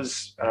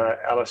because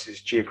Alice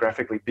is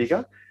geographically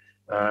bigger.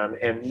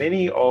 And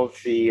many of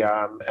the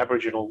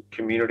Aboriginal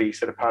communities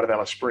that are part of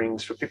Alice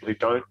Springs, for people who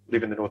don't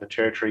live in the Northern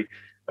Territory,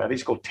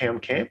 these are called town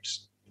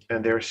camps,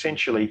 and they're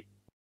essentially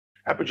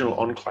Aboriginal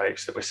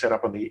enclaves that were set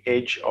up on the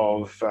edge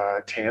of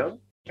town.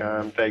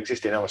 They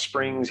exist in Alice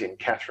Springs, in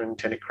Katherine,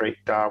 Tennant Creek,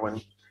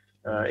 Darwin,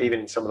 even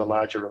in some of the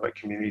larger remote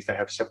communities, they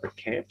have separate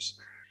camps.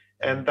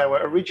 And they were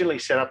originally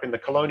set up in the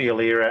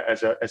colonial era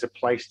as a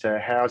place to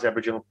house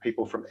Aboriginal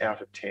people from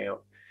out of town.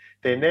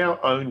 They're now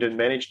owned and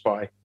managed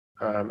by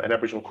an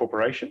Aboriginal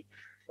corporation,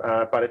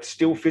 but it's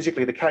still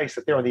physically the case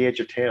that they're on the edge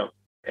of town.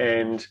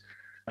 And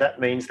that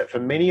means that for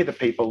many of the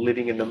people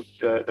living in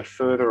the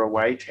further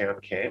away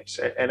town camps,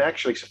 and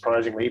actually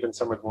surprisingly even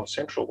some of the more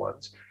central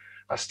ones,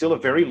 are still a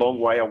very long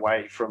way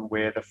away from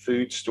where the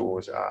food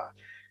stores are.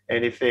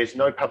 And if there's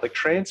no public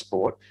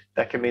transport,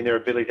 that can mean their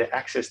ability to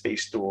access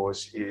these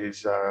stores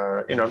is,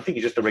 I'm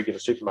thinking just the regular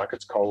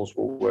supermarkets, Coles,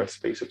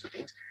 Woolworths, these sorts of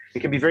things. It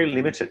can be very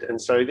limited.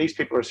 And so these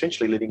people are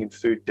essentially living in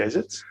food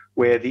deserts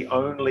where the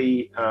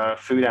only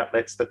food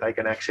outlets that they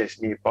can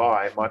access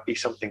nearby might be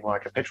something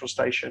like a petrol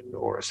station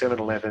or a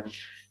 7-Eleven.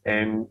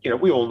 And,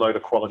 we all know the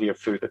quality of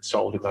food that's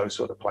sold in those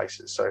sort of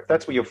places. So if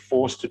that's where you're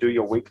forced to do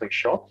your weekly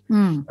shop,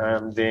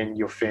 then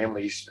your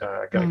family's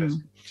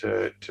going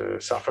to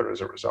suffer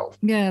as a result.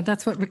 Yeah,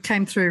 that's what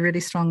came through really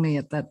strongly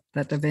at that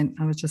event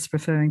I was just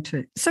referring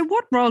to. So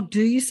what role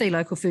do you see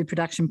local food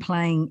production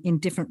playing in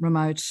different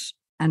remote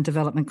and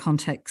development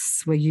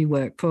contexts where you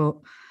work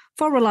for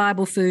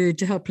reliable food,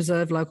 to help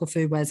preserve local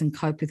foodways and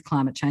cope with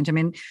climate change? I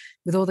mean,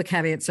 with all the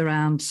caveats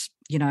around,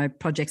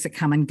 projects that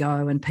come and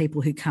go and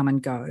people who come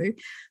and go,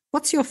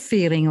 what's your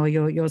feeling or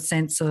your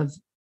sense of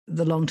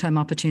the long-term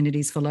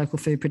opportunities for local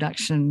food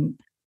production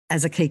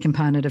as a key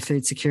component of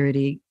food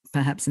security,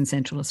 perhaps in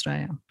Central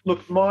Australia?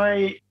 Look,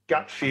 my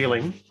gut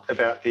feeling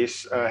about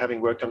this, having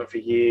worked on it for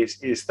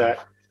years, is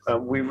that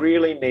we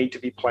really need to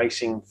be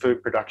placing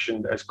food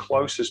production as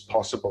close as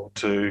possible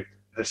to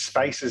the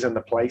spaces and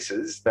the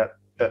places that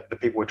the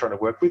people we're trying to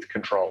work with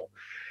control.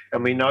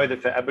 And we know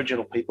that for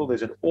Aboriginal people,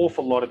 there's an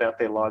awful lot about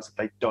their lives that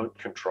they don't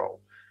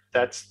control.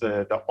 That's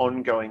the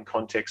ongoing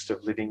context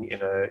of living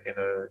in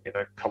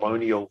a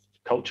colonial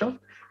culture.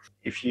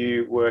 If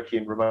you work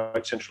in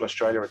remote Central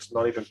Australia, it's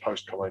not even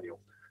post-colonial.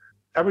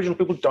 Aboriginal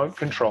people don't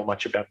control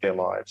much about their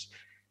lives.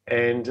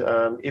 And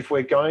if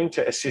we're going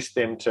to assist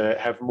them to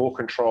have more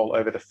control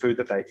over the food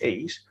that they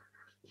eat,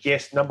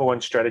 yes, number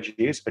one strategy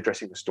is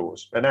addressing the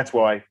stores. And that's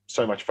why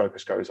so much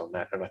focus goes on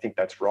that. And I think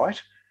that's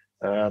right.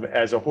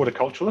 As a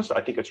horticulturalist,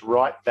 I think it's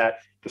right that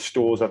the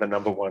stores are the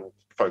number one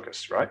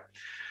focus, right?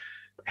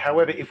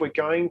 However, if we're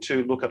going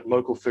to look at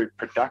local food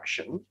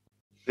production,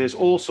 there's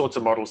all sorts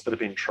of models that have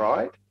been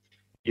tried.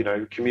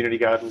 Community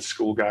gardens,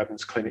 school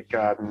gardens, clinic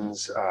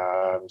gardens,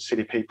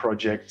 CDP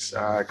projects,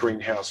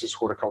 greenhouses,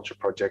 horticulture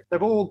projects.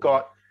 They've all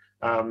got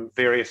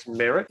various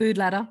merit. Food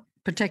ladder,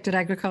 protected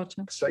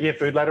agriculture. So yeah,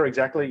 food ladder,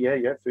 exactly.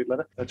 Yeah, food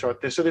ladder. That's right.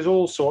 So there's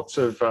all sorts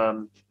of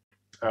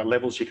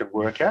levels you can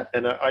work at.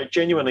 And I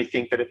genuinely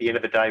think that at the end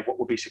of the day, what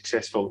will be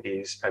successful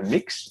is a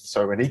mix,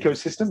 so an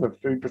ecosystem of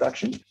food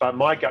production. But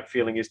my gut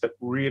feeling is that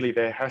really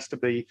there has to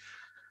be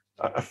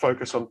a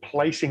focus on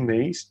placing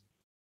these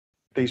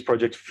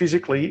projects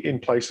physically in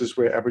places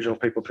where Aboriginal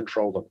people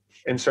control them.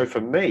 And so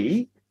for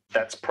me,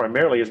 that's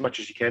primarily, as much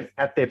as you can,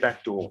 at their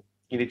back door.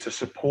 You need to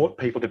support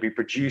people to be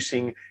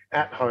producing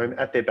at home,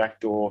 at their back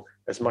door,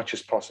 as much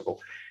as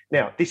possible.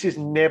 Now, this is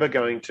never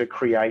going to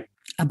create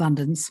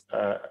abundance,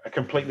 a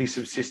completely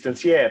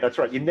subsistence. Yeah, that's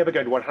right. You're never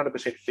going to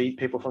 100% feed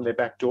people from their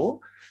back door.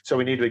 So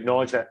we need to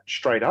acknowledge that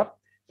straight up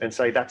and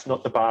say that's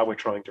not the bar we're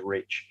trying to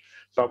reach.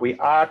 But we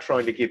are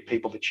trying to give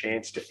people the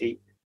chance to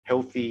eat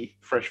healthy,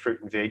 fresh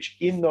fruit and veg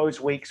in those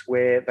weeks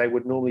where they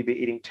would normally be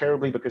eating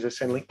terribly because a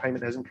Centrelink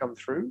payment hasn't come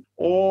through,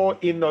 or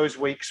in those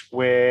weeks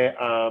where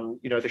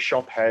the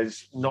shop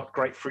has not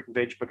great fruit and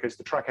veg because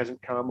the truck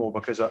hasn't come or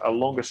because a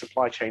longer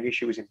supply chain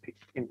issue is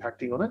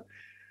impacting on it.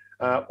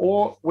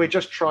 Or we're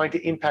just trying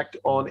to impact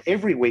on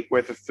every week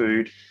worth of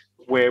food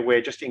where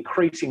we're just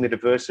increasing the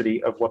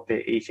diversity of what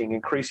they're eating,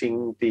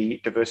 increasing the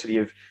diversity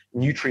of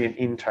nutrient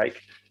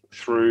intake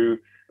through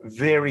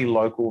very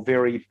local,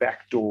 very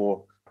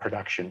backdoor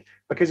production,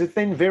 because it's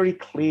then very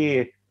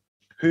clear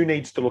who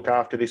needs to look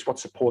after this, what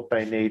support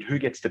they need, who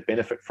gets to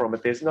benefit from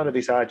it. There's none of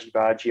this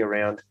argy-bargy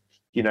around,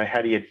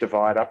 how do you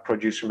divide up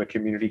produce from a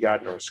community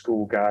garden or a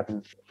school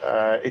garden.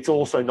 It's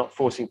also not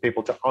forcing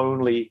people to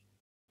only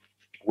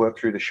work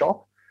through the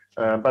shop,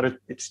 but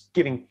it's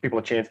giving people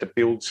a chance to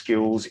build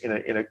skills in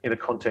a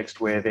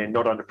context where they're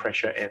not under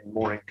pressure and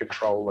more in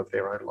control of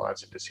their own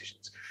lives and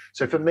decisions.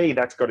 So for me,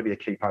 that's got to be a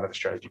key part of the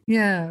strategy.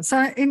 Yeah.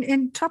 So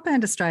in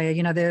Top-End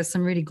Australia, there are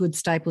some really good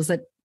staples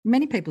that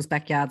many people's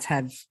backyards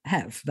have.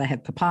 They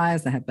have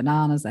papayas, they have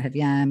bananas, they have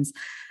yams,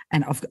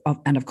 and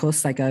of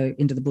course they go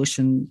into the bush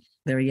and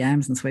there are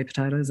yams and sweet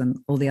potatoes and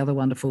all the other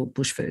wonderful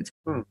bush foods.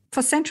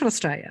 For Central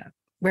Australia,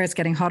 where it's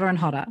getting hotter and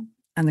hotter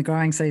and the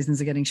growing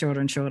seasons are getting shorter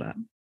and shorter,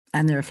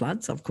 and there are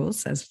floods, of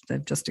course, as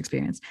they've just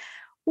experienced.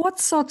 What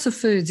sorts of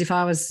foods, if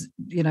I was,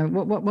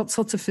 what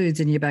sorts of foods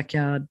in your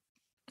backyard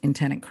in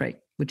Tennant Creek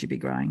would you be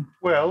growing?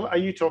 Well, are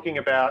you talking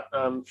about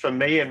for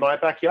me in my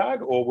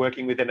backyard or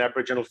working with an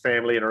Aboriginal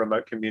family in a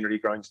remote community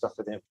growing stuff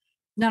for them?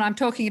 No, I'm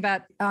talking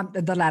about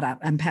the latter,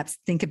 and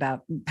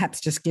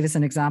perhaps just give us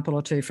an example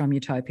or two from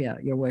Utopia,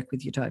 your work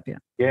with Utopia.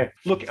 Yeah.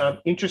 Look,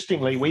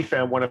 interestingly, we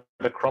found one of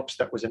the crops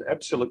that was an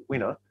absolute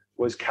winner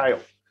was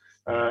kale.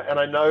 And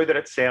I know that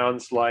it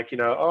sounds like,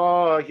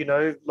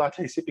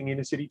 latte sipping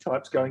inner city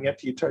types going out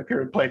to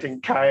Utopia and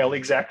planting kale.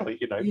 Exactly,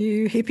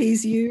 You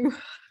hippies, you.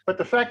 But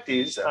the fact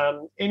is,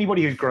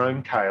 anybody who's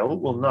grown kale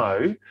will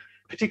know,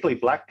 particularly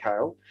black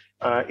kale,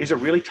 is a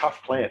really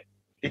tough plant.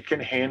 It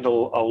can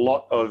handle a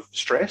lot of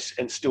stress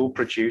and still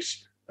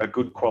produce a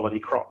good quality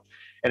crop.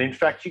 And in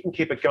fact, you can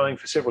keep it going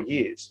for several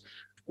years.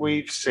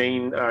 We've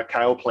seen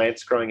kale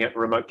plants growing out in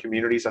remote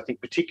communities, I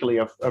think particularly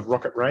of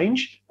Rocket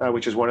Range,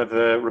 which is one of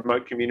the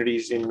remote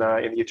communities in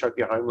the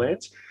Utopia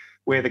homelands,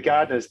 where the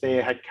gardeners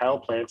there had kale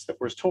plants that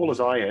were as tall as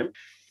I am,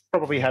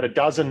 probably had a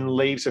dozen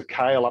leaves of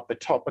kale up the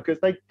top because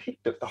they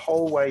picked it the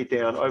whole way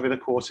down over the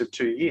course of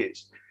 2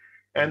 years.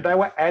 And they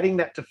were adding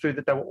that to food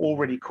that they were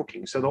already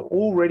cooking. So they're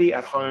already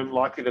at home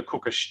likely to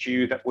cook a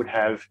stew that would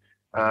have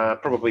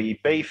probably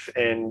beef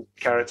and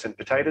carrots and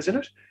potatoes in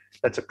it.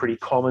 That's a pretty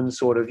common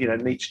sort of,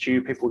 meat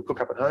stew people would cook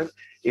up at home.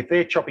 If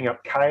they're chopping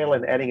up kale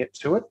and adding it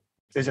to it,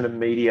 there's an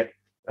immediate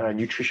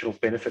nutritional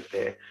benefit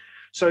there.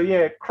 So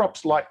yeah,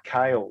 crops like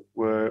kale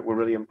were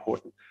really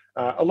important.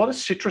 A lot of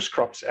citrus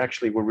crops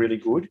actually were really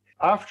good.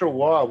 After a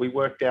while, we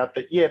worked out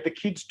that, the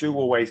kids do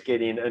always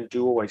get in and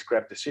do always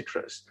grab the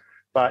citrus.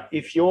 But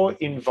if you're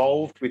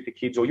involved with the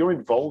kids or you're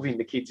involving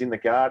the kids in the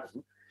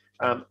garden,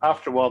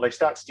 after a while, they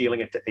start stealing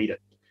it to eat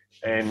it.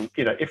 And,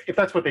 if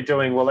that's what they're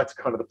doing, well, that's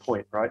kind of the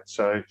point, right?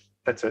 So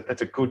that's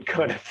a good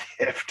kind of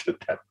theft at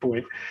that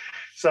point.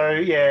 So,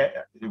 yeah,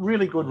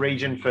 really good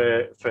region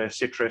for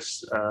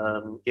citrus.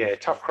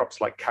 Tough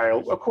crops like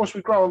kale. Of course,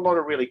 we grow a lot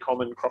of really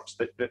common crops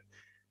that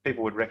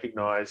people would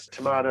recognise.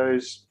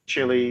 Tomatoes,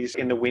 chilies,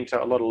 in the winter,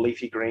 a lot of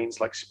leafy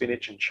greens like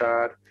spinach and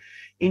chard.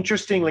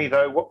 Interestingly,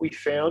 though, what we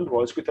found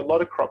was with a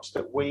lot of crops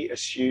that we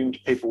assumed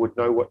people would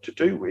know what to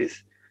do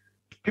with,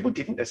 people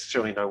didn't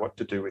necessarily know what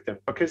to do with them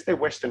because they're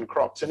Western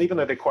crops. And even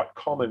though they're quite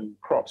common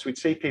crops, we'd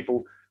see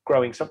people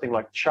growing something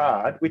like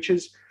chard, which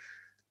is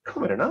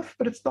common enough,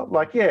 but it's not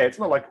like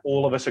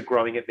all of us are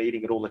growing it and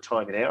eating it all the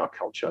time in our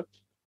culture.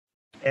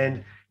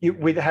 And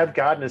we'd have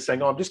gardeners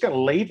saying, I'm just going to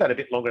leave that a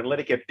bit longer and let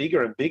it get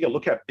bigger and bigger.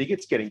 Look how big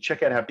it's getting.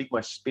 Check out how big my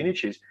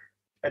spinach is.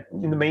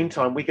 In the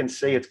meantime, we can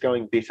see it's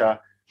going bitter.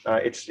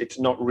 It's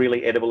not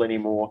really edible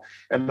anymore.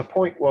 And the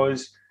point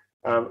was,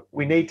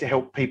 we need to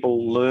help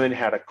people learn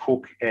how to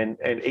cook and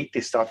eat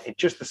this stuff in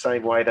just the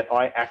same way that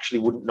I actually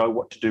wouldn't know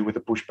what to do with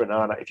a bush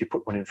banana if you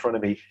put one in front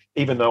of me,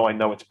 even though I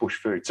know it's bush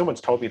food. Someone's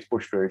told me it's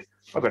bush food.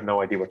 I've got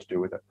no idea what to do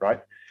with it,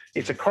 right?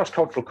 It's a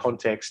cross-cultural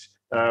context.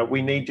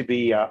 We need to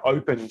be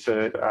open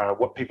to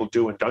what people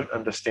do and don't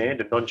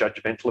understand and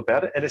non-judgmental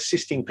about it and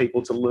assisting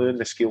people to learn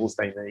the skills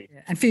they need.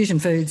 And fusion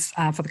foods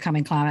for the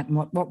coming climate and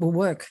what will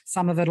work.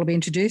 Some of it will be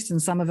introduced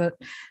and some of it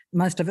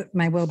most of it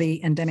may well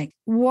be endemic.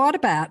 What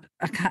about,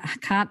 I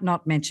can't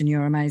not mention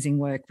your amazing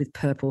work with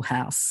Purple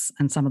House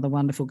and some of the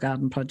wonderful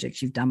garden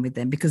projects you've done with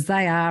them, because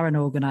they are an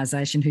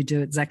organisation who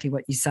do exactly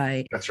what you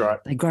say. That's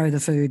right. They grow the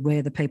food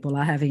where the people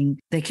are having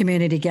their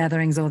community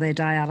gatherings or their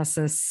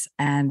dialysis,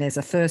 and there's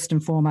a first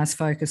and foremost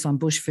focus on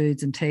bush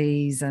foods and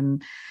teas,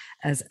 and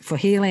as for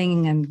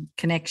healing and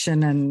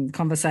connection and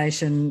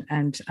conversation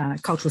and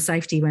cultural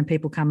safety when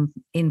people come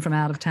in from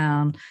out of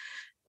town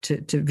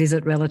to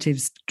visit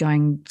relatives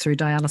going through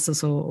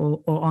dialysis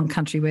or on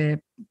country where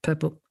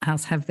Purple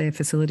House have their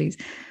facilities.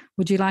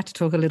 Would you like to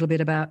talk a little bit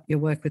about your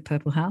work with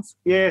Purple House?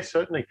 Yeah,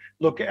 certainly.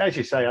 Look, as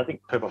you say, I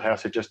think Purple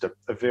House are just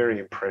a very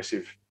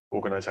impressive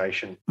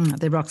organisation.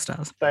 They're rock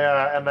stars. They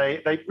are, and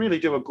they really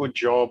do a good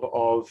job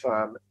of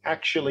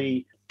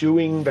actually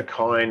doing the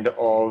kind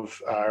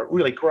of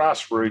really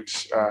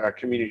grassroots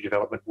community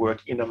development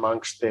work in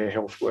amongst their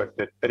health work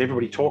that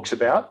everybody talks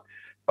about.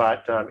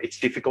 But it's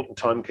difficult and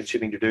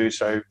time-consuming to do.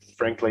 So,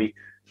 frankly,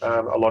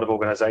 a lot of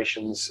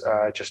organisations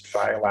just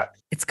fail at.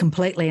 It's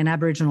completely an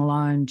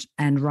Aboriginal-owned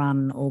and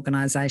run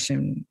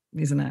organisation,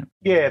 isn't it?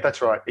 Yeah,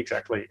 that's right,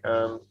 exactly.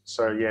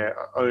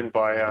 Owned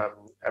by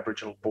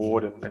Aboriginal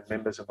board and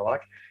members and the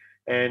like.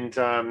 And,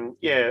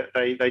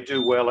 they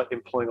do well at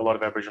employing a lot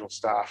of Aboriginal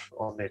staff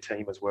on their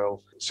team as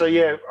well. So,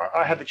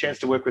 I had the chance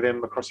to work with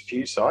them across a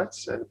few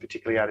sites, and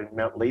particularly out in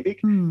Mount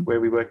Liebig,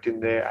 where we worked in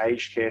their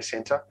aged care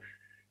centre.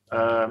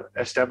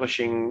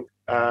 Establishing,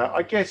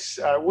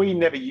 we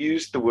never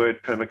used the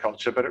word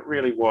permaculture, but it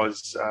really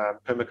was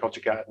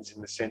permaculture gardens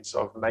in the sense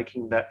of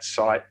making that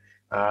site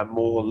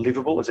more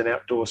livable as an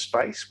outdoor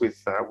space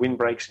with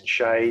windbreaks and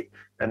shade,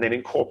 and then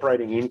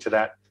incorporating into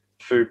that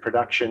food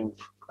production.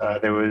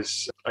 There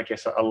was,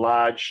 a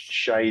large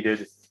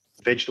shaded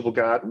vegetable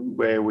garden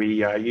where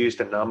we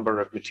used a number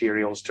of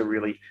materials to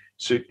really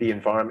suit the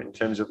environment in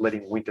terms of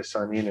letting winter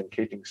sun in and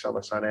keeping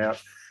summer sun out,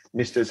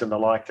 misters and the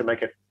like, to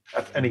make it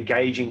an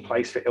engaging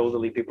place for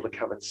elderly people to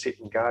come and sit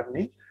and garden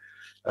in.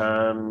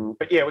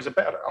 It was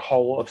about a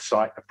whole of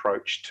site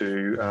approach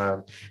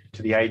to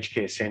the aged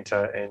care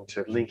centre and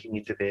to linking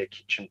into their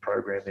kitchen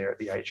program there at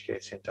the aged care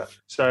centre.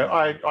 So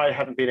I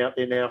haven't been out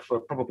there now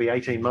for probably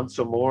 18 months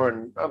or more,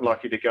 and I'm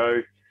likely to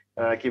go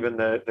given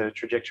the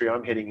trajectory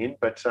I'm heading in.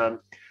 But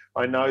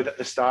I know that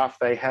the staff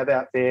they have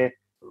out there,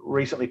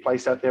 recently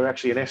placed out there,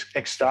 actually an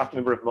ex-staff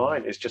member of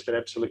mine is just an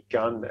absolute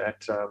gun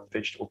at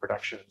vegetable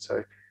production.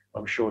 So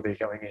I'm sure they're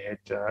going ahead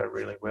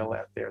really well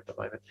out there at the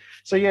moment.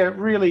 So,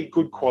 really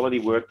good quality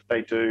work that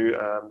they do.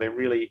 They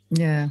really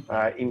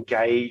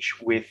engage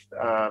with,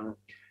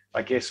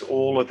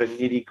 all of the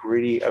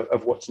nitty-gritty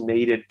of what's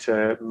needed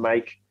to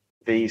make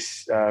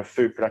these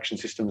food production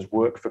systems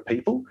work for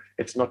people.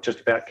 It's not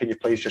just about, can you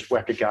please just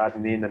whack a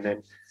garden in, and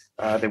then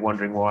they're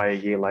wondering why a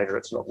year later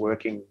it's not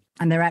working.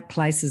 And they're at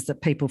places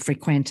that people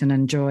frequent and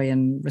enjoy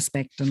and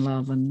respect and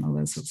love and all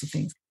those sorts of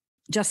things.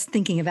 Just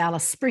thinking of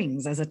Alice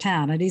Springs as a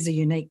town, it is a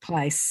unique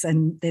place,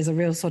 and there's a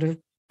real sort of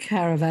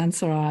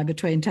caravanserai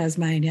between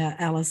Tasmania,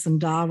 Alice and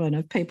Darwin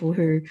of people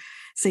who are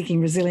seeking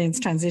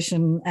resilience,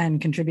 transition and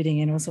contributing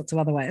in all sorts of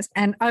other ways.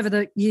 And over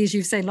the years,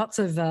 you've seen lots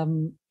of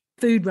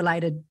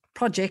food-related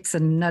projects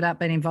and no doubt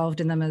been involved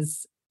in them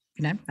as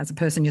a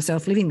person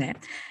yourself living there.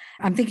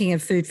 I'm thinking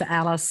of Food for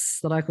Alice,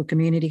 the local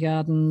community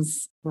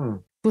gardens,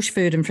 bush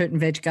food and fruit and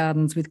veg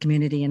gardens with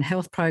community and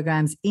health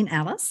programs in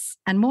Alice.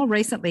 And more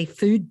recently,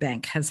 Food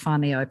Bank has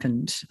finally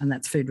opened, and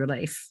that's food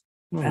relief.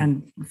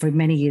 And for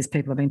many years,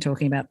 people have been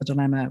talking about the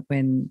dilemma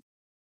when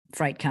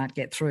freight can't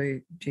get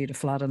through due to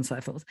flood and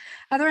so forth.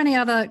 Are there any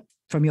other,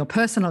 from your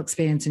personal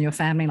experience in your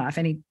family life,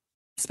 any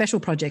special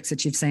projects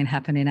that you've seen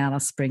happen in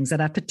Alice Springs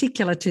that are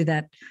particular to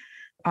that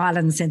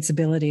island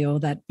sensibility or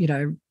that,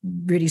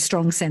 really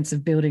strong sense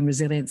of building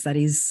resilience that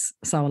is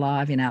so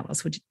alive in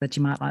Alice, that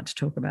you might like to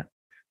talk about?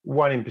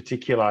 One in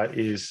particular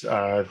is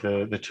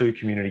the two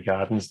community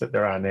gardens that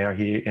there are now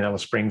here in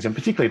Alice Springs, and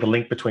particularly the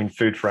link between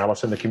Food for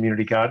Alice and the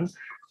community garden.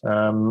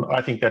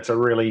 I think that's a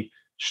really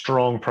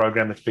strong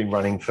program that's been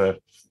running for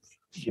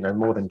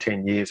more than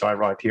 10 years. I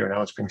arrived here in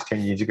Alice Springs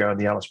 10 years ago, and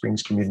the Alice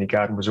Springs Community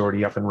Garden was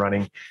already up and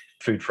running.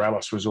 Food for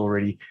Alice was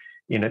already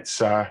in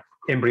its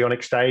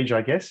embryonic stage,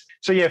 I guess.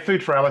 So,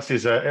 Food for Alice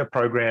is a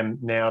program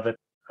now that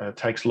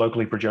takes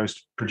locally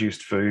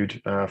produced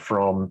food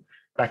from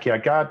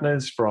backyard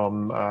gardeners,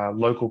 from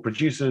local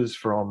producers,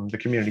 from the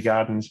community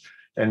gardens,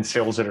 and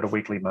sells it at a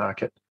weekly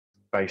market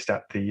based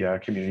at the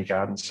community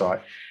garden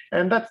site.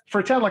 And that, for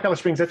a town like Alice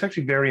Springs, that's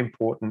actually very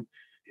important.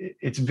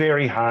 It's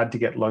very hard to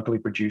get locally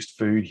produced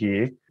food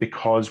here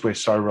because we're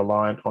so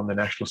reliant on the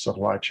national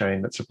supply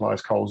chain that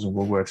supplies Coles and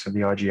Woolworths and the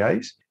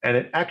IGAs. And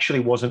it actually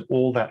wasn't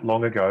all that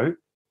long ago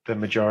the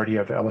majority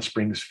of Alice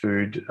Springs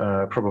food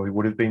probably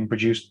would have been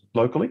produced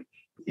locally.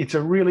 It's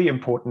a really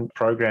important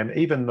program,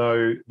 even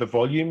though the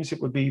volumes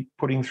it would be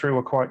putting through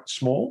are quite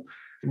small.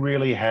 It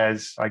really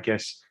has, I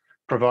guess,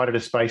 provided a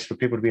space for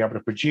people to be able to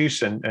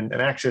produce and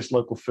access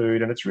local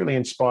food. And it's really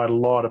inspired a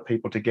lot of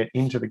people to get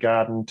into the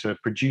garden, to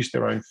produce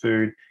their own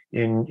food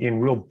in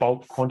real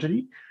bulk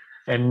quantity,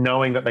 and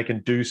knowing that they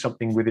can do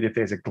something with it if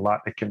there's a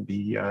glut that can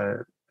be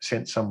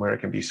sent somewhere, it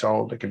can be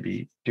sold, it can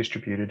be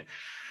distributed.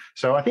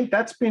 So I think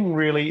that's been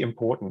really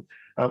important.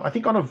 I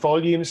think on a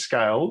volume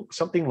scale,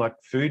 something like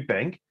Food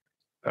Bank,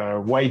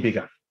 way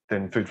bigger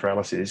than Food for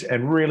Alice is,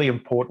 and really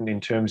important in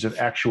terms of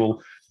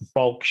actual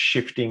bulk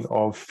shifting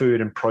of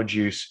food and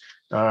produce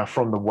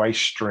from the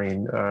waste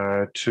stream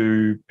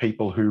to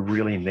people who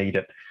really need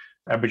it.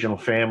 Aboriginal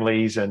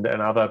families and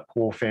other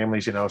poor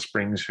families in Alice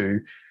Springs who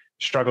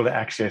struggle to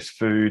access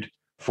food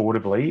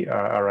affordably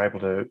are able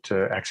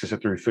to access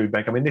it through Food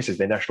Bank. I mean, this is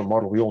their national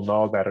model. We all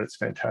know about it. It's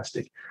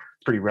fantastic.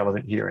 It's pretty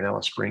relevant here in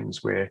Alice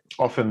Springs, where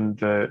often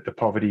the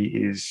poverty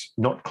is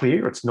not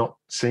clear, it's not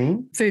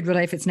seen. Food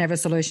relief, it's never a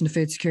solution to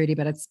food security,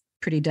 but it's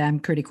pretty damn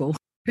critical,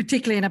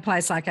 particularly in a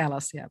place like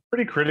Alice. Yeah.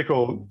 Pretty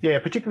critical. Yeah,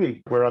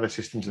 particularly where other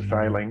systems are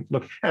failing.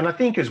 Look, and I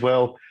think as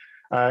well,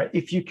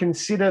 if you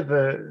consider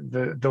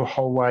the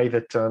whole way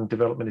that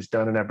development is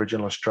done in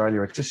Aboriginal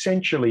Australia, it's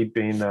essentially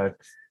been a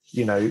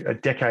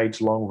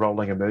decades-long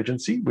rolling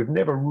emergency. We've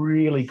never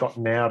really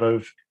gotten out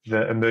of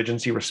the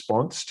emergency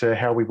response to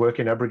how we work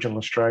in Aboriginal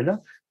Australia.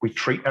 We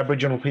treat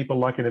Aboriginal people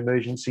like an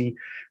emergency.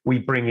 We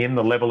bring in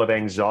the level of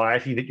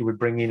anxiety that you would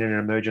bring in an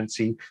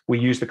emergency. We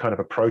use the kind of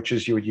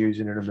approaches you would use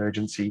in an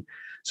emergency.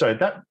 So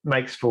that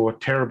makes for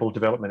terrible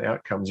development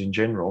outcomes in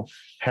general.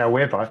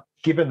 However,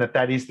 given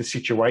that is the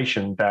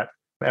situation that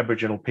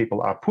Aboriginal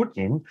people are put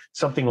in,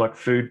 something like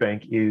Food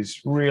Bank is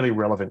really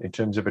relevant in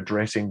terms of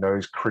addressing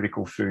those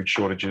critical food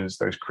shortages,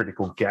 those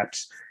critical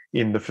gaps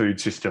in the food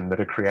system that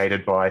are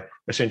created by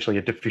essentially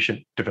a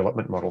deficient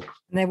development model.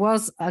 There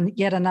was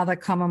yet another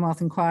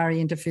Commonwealth inquiry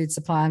into food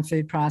supply and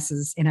food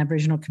prices in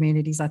Aboriginal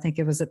communities. I think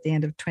it was at the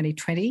end of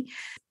 2020.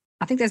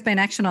 I think there's been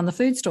action on the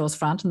food stores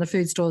front and the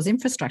food stores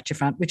infrastructure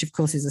front, which of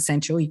course is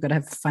essential. You've got to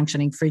have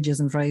functioning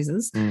fridges and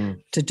freezers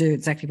to do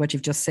exactly what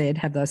you've just said,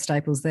 have those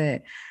staples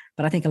there.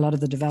 But I think a lot of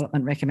the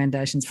development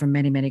recommendations from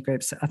many, many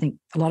groups, I think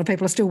a lot of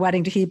people are still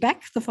waiting to hear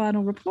back the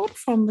final report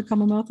from the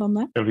Commonwealth on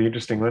that. It'll be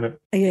interesting, won't it?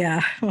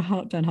 Yeah,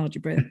 well, don't hold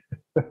your breath.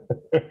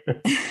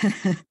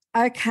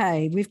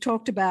 Okay, we've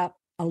talked about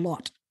a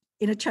lot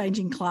in a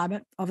changing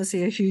climate,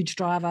 obviously a huge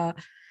driver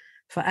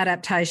for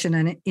adaptation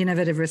and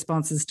innovative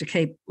responses to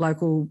keep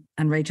local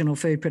and regional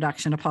food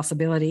production a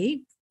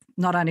possibility,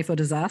 not only for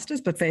disasters,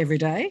 but for every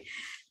day.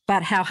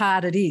 But how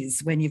hard it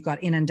is when you've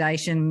got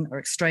inundation or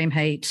extreme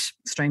heat,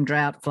 extreme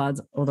drought, floods,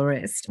 or the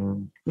rest.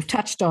 We've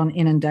touched on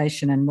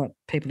inundation and what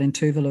people in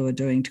Tuvalu are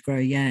doing to grow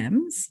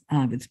yams.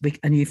 It's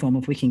a new form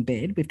of wicking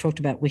bed. We've talked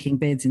about wicking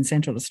beds in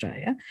Central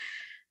Australia.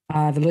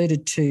 I've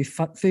alluded to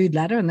Food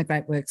Ladder and the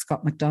great work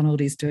Scott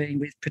McDonald is doing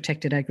with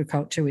protected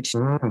agriculture, which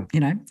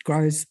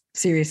grows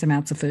serious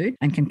amounts of food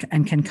and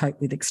can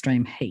cope with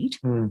extreme heat.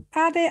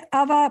 Are there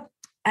other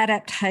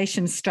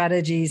adaptation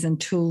strategies and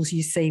tools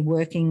you see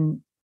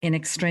working in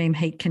extreme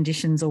heat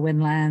conditions or when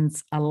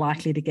lands are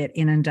likely to get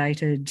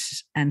inundated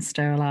and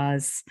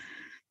sterilise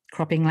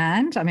cropping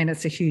land? I mean,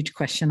 it's a huge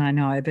question, I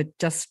know, but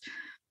just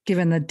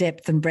given the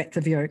depth and breadth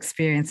of your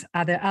experience,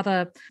 are there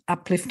other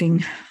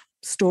uplifting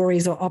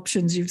stories or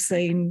options you've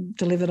seen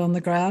delivered on the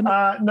ground?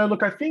 No,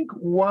 look, I think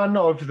one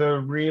of the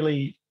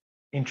really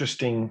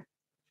interesting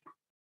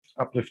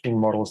uplifting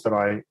models that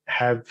I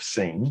have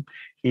seen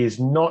is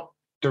not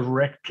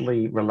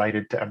directly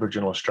related to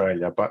Aboriginal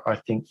Australia, but I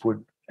think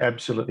would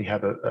absolutely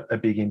have a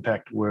big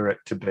impact were it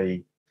to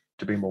be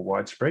more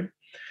widespread.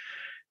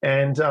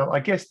 And I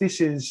guess this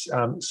is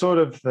sort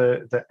of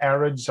the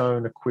arid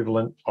zone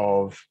equivalent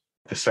of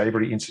the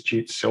Sainsbury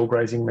Institute's cell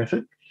grazing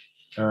method,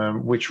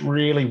 which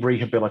really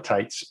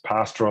rehabilitates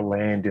pastoral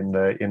land in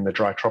the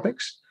dry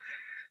tropics.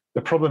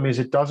 The problem is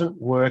it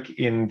doesn't work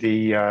in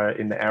the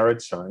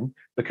arid zone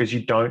because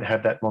you don't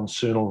have that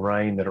monsoonal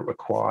rain that it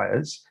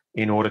requires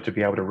in order to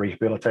be able to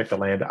rehabilitate the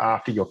land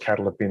after your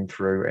cattle have been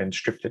through and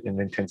stripped it in an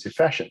intensive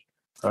fashion,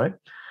 right?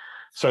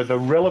 So the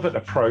relevant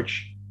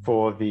approach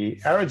for the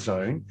arid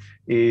zone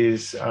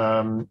is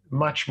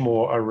much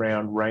more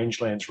around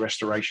rangelands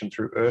restoration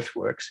through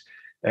earthworks.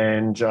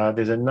 And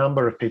there's a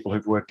number of people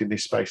who've worked in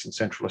this space in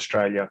Central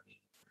Australia.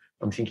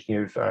 I'm thinking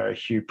of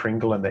Hugh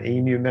Pringle and the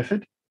EMU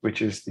method,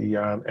 which is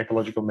the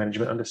Ecological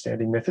Management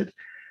Understanding method.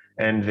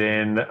 And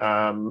then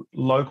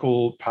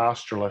local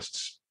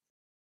pastoralists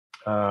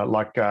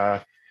like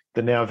the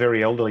now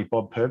very elderly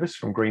Bob Purvis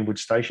from Greenwood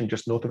Station,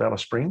 just north of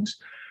Alice Springs,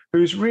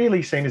 who's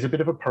really seen as a bit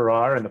of a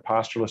pariah in the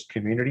pastoralist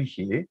community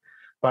here.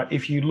 But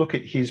if you look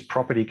at his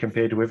property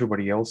compared to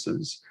everybody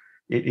else's,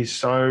 it is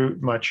so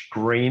much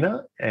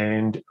greener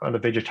and on a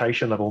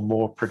vegetation level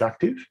more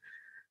productive.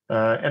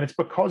 And it's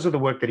because of the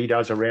work that he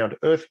does around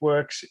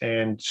earthworks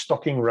and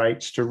stocking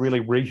rates to really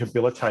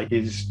rehabilitate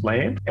his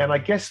land. And I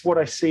guess what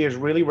I see as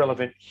really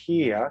relevant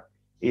here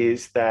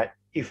is that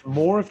if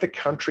more of the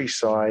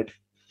countryside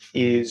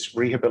is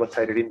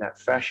rehabilitated in that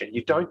fashion,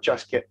 you don't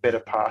just get better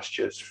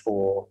pastures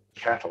for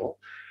cattle,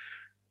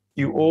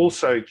 you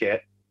also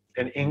get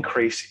an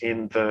increase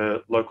in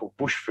the local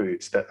bush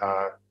foods that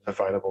are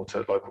available to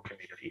local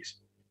communities.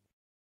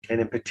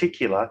 And in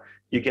particular,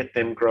 you get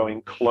them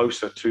growing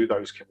closer to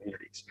those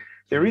communities.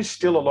 There is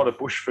still a lot of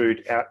bush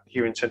food out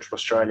here in Central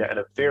Australia and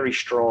a very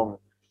strong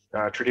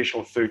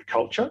traditional food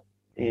culture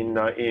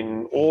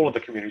in all of the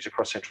communities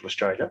across Central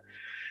Australia.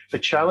 The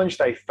challenge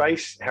they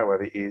face,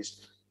 however,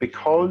 is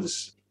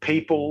because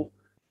people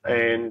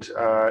and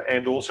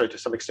also to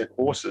some extent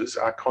horses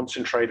are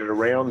concentrated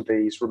around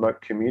these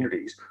remote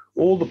communities,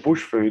 all the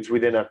bush foods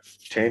within a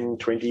 10,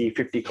 20,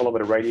 50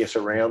 kilometre radius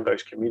around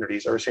those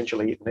communities are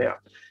essentially eaten out.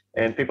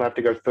 And people have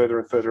to go further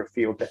and further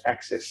afield to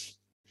access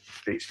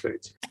these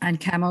foods. And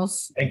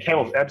camels. And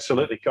camels,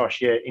 absolutely.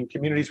 Gosh, yeah. In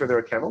communities where there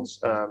are camels,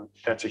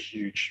 that's a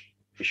huge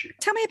issue.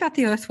 Tell me about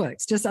the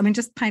earthworks.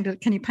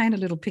 Can you paint a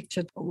little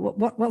picture?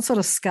 What sort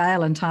of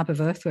scale and type of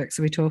earthworks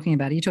are we talking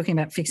about? Are you talking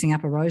about fixing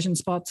up erosion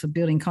spots or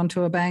building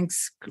contour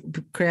banks,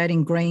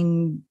 creating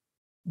green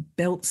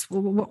belts?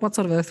 What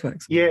sort of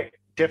earthworks? Yeah,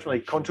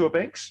 definitely contour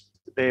banks.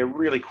 They're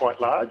really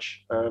quite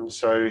large.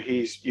 So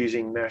he's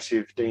using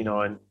massive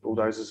D9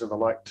 bulldozers and the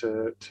like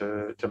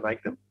to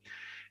make them.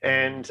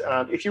 And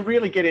if you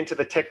really get into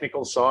the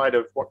technical side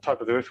of what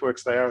type of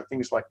earthworks they are and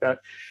things like that,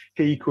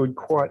 he could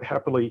quite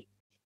happily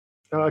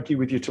argue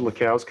with you till the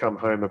cows come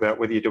home about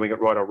whether you're doing it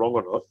right or wrong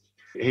or not.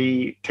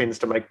 He tends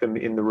to make them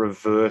in the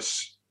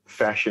reverse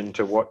fashion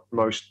to what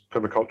most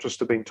permaculturists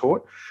have been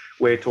taught.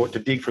 We're taught to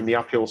dig from the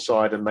uphill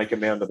side and make a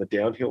mound on the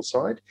downhill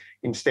side.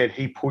 Instead,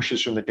 he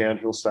pushes from the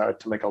downhill side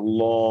to make a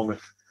long,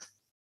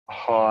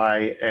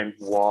 high and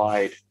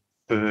wide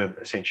berm,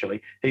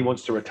 essentially. He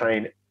wants to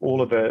retain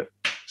all of the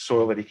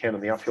soil that he can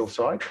on the uphill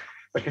side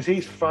because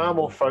he's far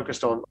more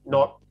focused on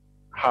not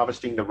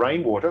harvesting the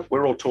rainwater.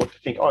 We're all taught to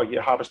think, oh,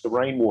 you harvest the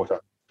rainwater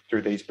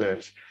through these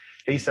berms.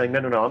 He's saying, no,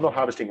 I'm not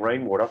harvesting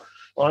rainwater.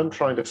 I'm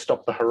trying to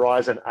stop the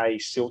Horizon A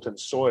silt and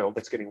soil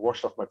that's getting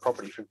washed off my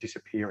property from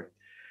disappearing.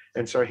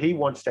 And so he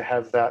wants to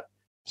have that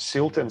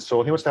silt and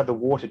soil. He wants to have the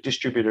water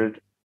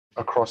distributed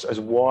across as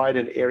wide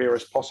an area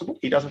as possible.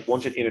 He doesn't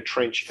want it in a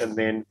trench and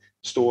then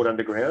stored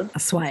underground. A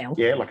swale.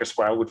 Yeah, like a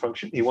swale would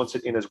function. He wants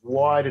it in as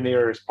wide an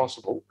area as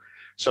possible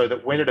so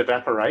that when it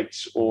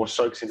evaporates or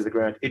soaks into the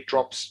ground, it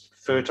drops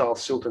fertile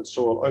silt and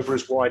soil over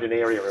as wide an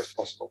area as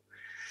possible.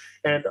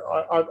 And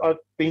I've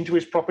been to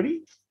his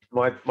property.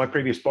 My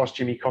previous boss,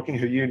 Jimmy Cocking,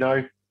 who you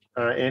know,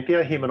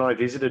 Anthea, him and I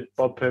visited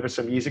Bob Purvis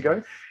some years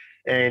ago.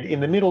 And in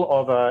the middle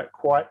of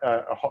quite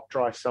a hot,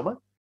 dry summer,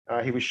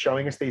 he was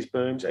showing us these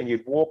berms, and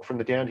you'd walk from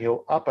the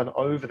downhill up and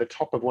over the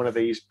top of one of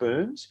these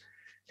berms,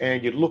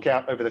 and you'd look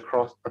out over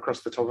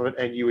across the top of it,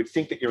 and you would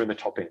think that you're in the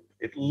top end.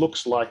 It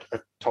looks like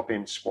a top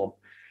end swamp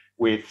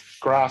with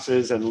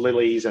grasses and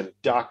lilies and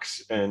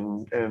ducks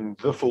and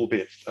the full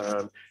bit.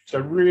 So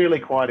really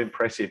quite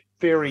impressive.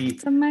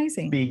 It's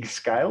amazing. Big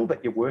scale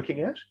that you're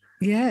working at.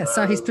 Yeah,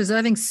 so he's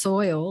preserving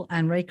soil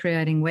and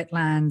recreating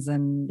wetlands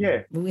and,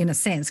 yeah, in a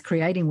sense,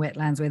 creating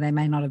wetlands where they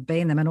may not have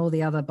been them and all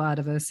the other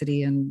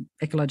biodiversity and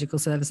ecological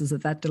services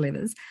that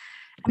delivers.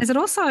 And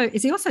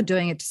is he also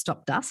doing it to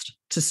stop dust,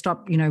 to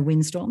stop,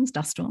 windstorms,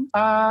 dust storms?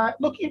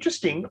 Look,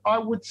 interesting. I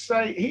would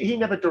say he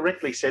never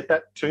directly said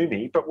that to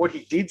me, but what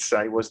he did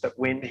say was that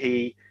when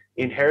he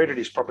inherited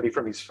his property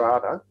from his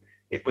father,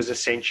 it was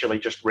essentially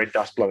just red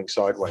dust blowing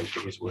sideways, to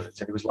his words.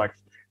 And it was like,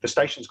 the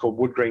station's called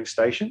Wood Green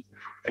Station.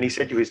 And he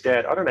said to his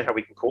dad, I don't know how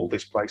we can call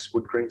this place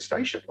Wood Green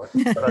Station.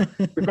 We've got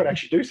to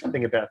actually do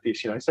something about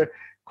this, So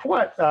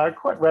quite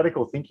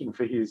radical thinking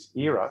for his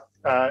era.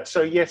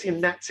 So yes, in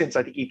that sense,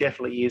 I think he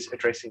definitely is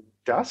addressing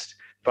dust,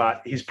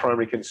 but his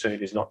primary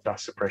concern is not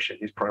dust suppression.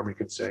 His primary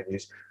concern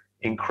is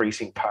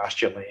increasing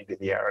pasture land in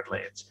the arid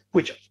lands,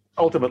 which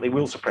ultimately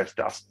will suppress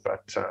dust,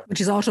 but which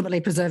is ultimately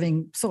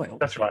preserving soil.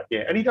 That's right,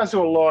 yeah. And he does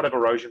do a lot of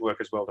erosion work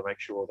as well to make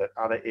sure that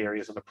other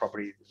areas of the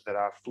property that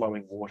are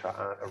flowing water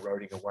aren't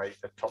eroding away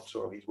the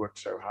topsoil he's worked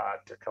so hard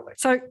to collect.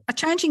 So a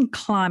changing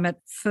climate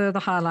further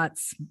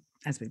highlights,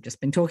 as we've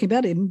just been talking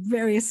about in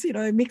various,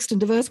 mixed and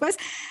diverse ways,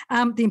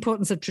 the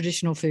importance of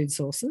traditional food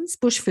sources,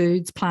 bush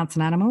foods, plants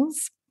and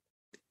animals,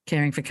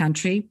 caring for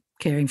country,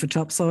 caring for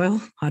topsoil,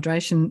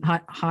 hydrating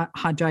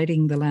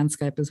the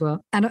landscape as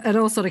well. And it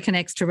all sort of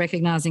connects to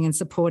recognising and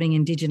supporting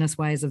Indigenous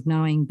ways of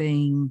knowing,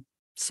 being,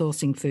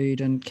 sourcing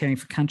food and caring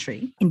for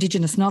country.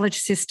 Indigenous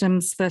knowledge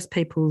systems, First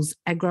Peoples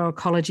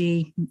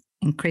agroecology,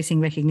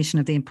 increasing recognition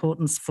of the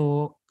importance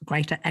for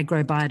greater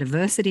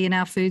agrobiodiversity in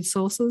our food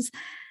sources,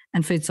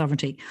 and food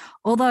sovereignty.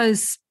 All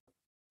those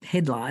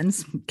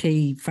headlines,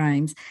 key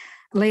frames,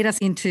 lead us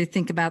into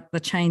think about the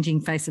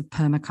changing face of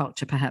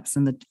permaculture, perhaps,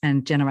 and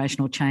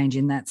generational change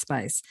in that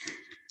space.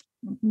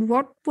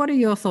 What are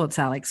your thoughts,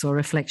 Alex, or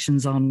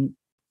reflections on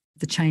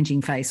the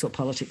changing face or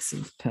politics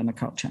of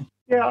permaculture?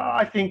 Yeah,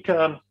 I think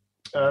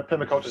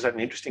permaculture is at an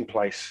interesting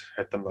place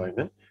at the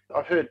moment.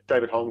 I've heard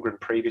David Holmgren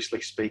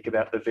previously speak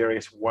about the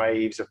various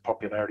waves of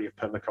popularity of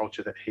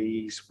permaculture that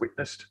he's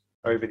witnessed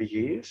over the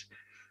years.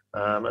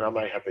 And I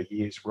may have the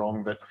years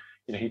wrong, but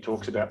he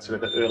talks about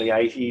sort of the early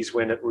 80s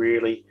when it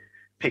really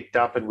picked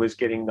up and was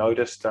getting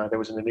noticed. There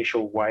was an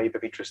initial wave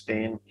of interest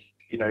then.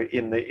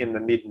 In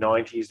the mid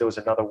 90s, there was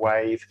another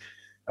wave.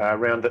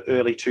 Around the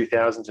early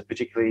 2000s, and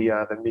particularly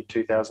the mid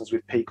 2000s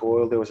with peak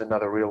oil, there was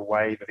another real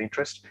wave of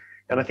interest.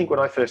 And I think when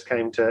I first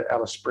came to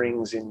Alice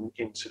Springs in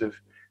sort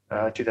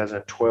of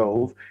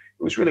 2012,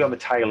 it was really on the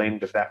tail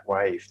end of that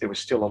wave. There was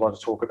still a lot of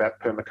talk about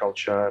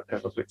permaculture,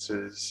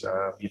 permablitzes,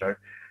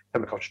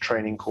 permaculture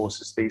training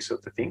courses, these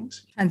sorts of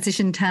things.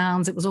 Transition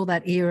towns, it was all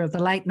that era of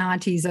the late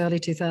 90s, early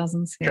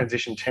 2000s. Yeah.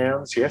 Transition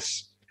towns,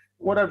 yes.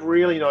 What I've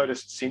really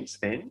noticed since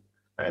then,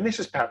 and this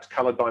is perhaps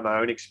coloured by my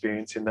own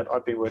experience in that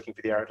I've been working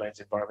for the Arid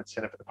Lands Environment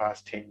Centre for the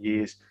past 10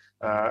 years,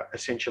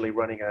 essentially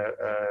running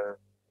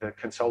the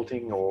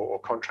consulting or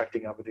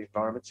contracting under the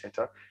Environment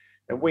Centre.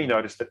 And we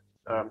noticed that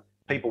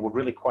people were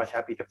really quite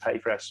happy to pay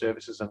for our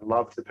services and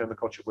loved the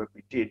permaculture work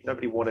we did.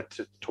 Nobody wanted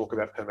to talk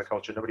about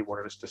permaculture. Nobody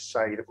wanted us to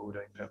say that we were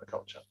doing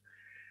permaculture.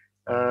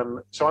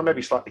 So I may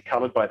be slightly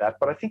coloured by that,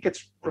 but I think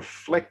it's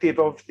reflective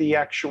of the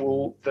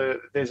actual.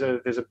 There's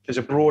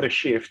a broader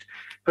shift.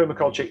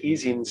 Permaculture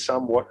is in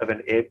somewhat of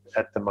an ebb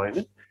at the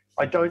moment.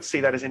 I don't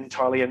see that as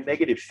entirely a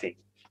negative thing.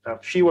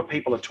 Fewer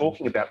people are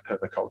talking about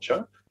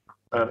permaculture.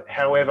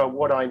 However,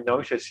 what I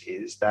notice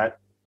is that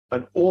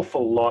an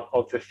awful lot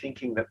of the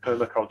thinking that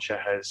permaculture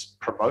has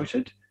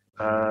promoted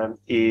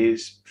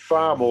is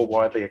far more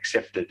widely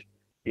accepted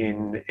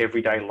in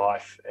everyday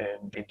life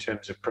and in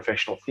terms of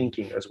professional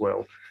thinking as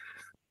well.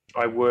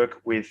 I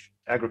work with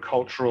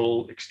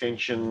agricultural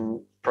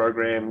extension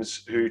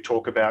programs who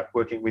talk about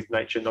working with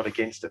nature, not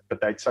against it, but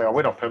they'd say, oh,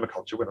 we're not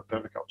permaculture.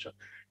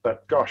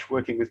 But gosh,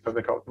 working with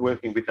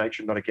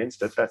nature, not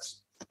against it,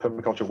 that's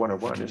permaculture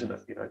 101, isn't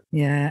it?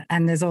 Yeah,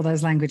 and there's all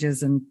those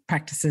languages and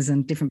practices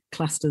and different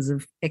clusters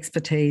of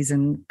expertise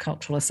and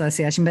cultural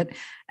association, but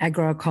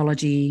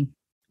agroecology,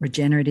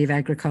 regenerative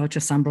agriculture,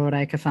 some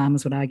broadacre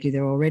farmers would argue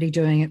they're already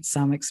doing it.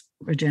 Some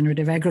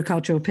regenerative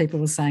agricultural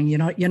people are saying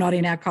you're not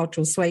in our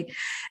cultural suite.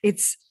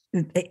 It's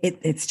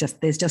just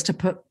there's just a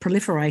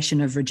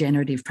proliferation of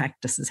regenerative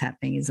practices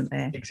happening, isn't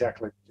there?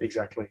 Exactly.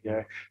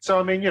 Yeah. So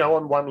I mean,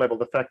 on one level,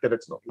 the fact that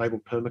it's not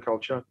labelled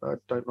permaculture, I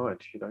don't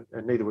mind.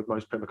 And neither would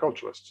most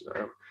permaculturists.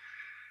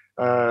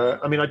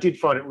 I mean, I did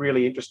find it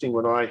really interesting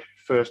when I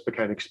first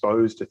became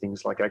exposed to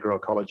things like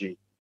agroecology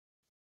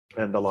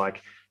and the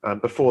like.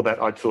 Before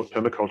that, I'd thought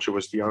permaculture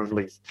was the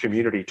only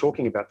community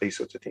talking about these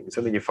sorts of things.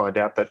 And then you find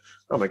out that,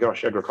 oh my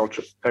gosh,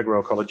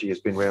 agroecology has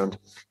been around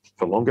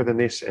for longer than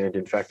this, and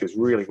in fact is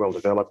really well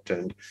developed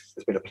and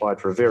has been applied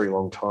for a very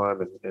long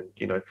time,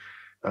 and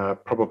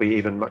probably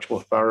even much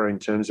more thorough in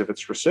terms of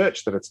its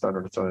research that it's done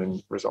on its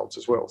own results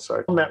as well.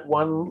 So on that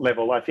one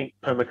level, I think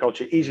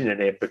permaculture is in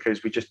an ebb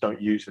because we just don't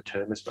use the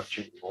term as much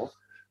anymore.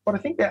 But I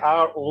think there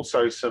are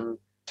also some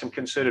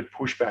concerted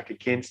pushback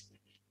against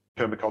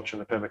permaculture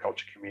and the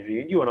permaculture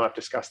community. And you and I have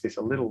discussed this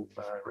a little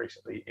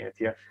recently,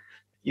 Anthea.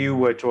 You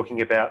were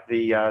talking about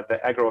the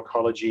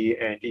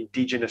agroecology and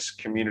Indigenous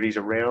communities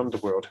around the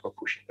world who are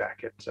pushing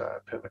back at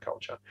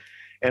permaculture.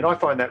 And I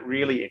find that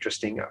really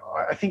interesting.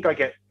 I think I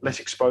get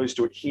less exposed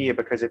to it here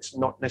because it's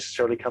not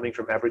necessarily coming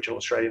from Aboriginal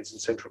Australians in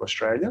Central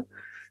Australia,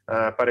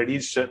 but it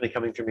is certainly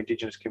coming from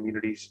Indigenous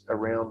communities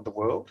around the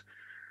world.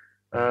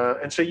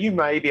 And so you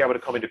may be able to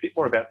comment a bit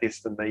more about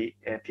this than me,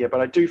 Anthea,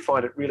 but I do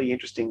find it really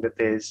interesting that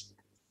there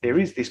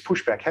is this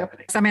pushback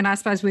happening. I mean, I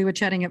suppose we were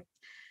chatting,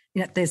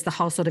 there's the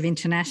whole sort of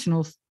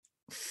international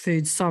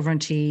food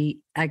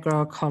sovereignty,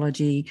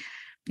 agroecology.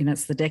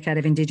 It's the decade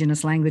of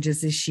Indigenous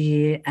languages this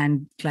year,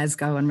 and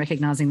Glasgow, and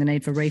recognising the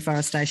need for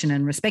reforestation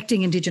and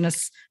respecting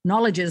Indigenous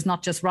knowledges,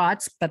 not just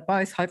rights, but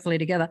both, hopefully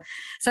together.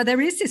 So there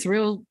is this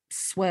real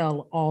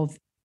swell of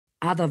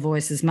other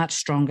voices, much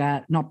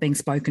stronger, not being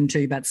spoken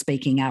to, but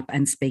speaking up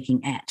and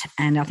speaking at.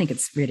 And I think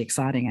it's really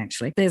exciting,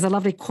 actually. There's a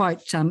lovely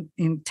quote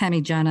in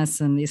Tammy Jonas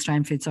and the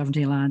Australian Food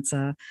Sovereignty Alliance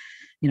are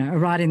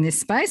right in this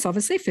space,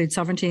 obviously, food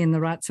sovereignty and the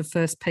rights of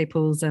First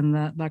Peoples and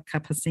the La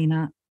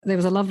Campesina. There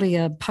was a lovely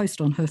post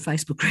on her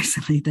Facebook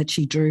recently that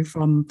she drew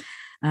from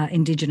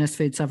Indigenous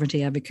food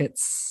sovereignty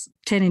advocates.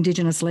 10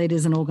 Indigenous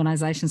leaders and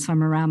organisations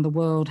from around the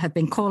world have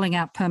been calling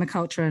out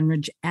permaculture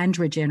and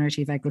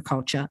regenerative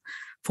agriculture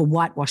for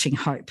whitewashing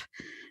hope,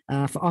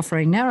 for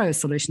offering narrow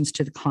solutions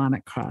to the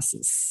climate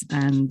crisis.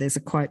 And there's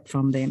a quote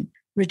from them.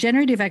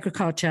 Regenerative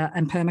agriculture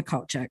and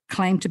permaculture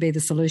claim to be the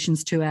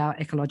solutions to our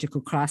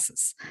ecological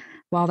crisis.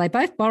 While they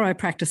both borrow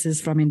practices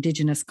from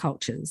Indigenous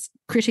cultures,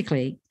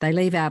 critically, they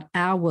leave out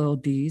our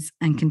worldviews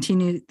and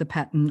continue the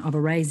pattern of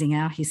erasing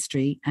our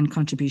history and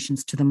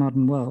contributions to the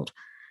modern world.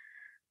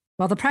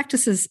 While the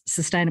practices of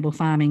sustainable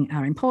farming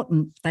are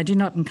important, they do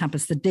not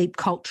encompass the deep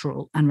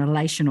cultural and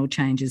relational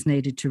changes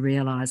needed to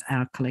realise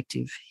our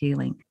collective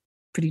healing.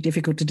 Pretty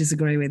difficult to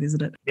disagree with,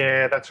 isn't it?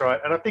 Yeah, that's right.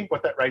 And I think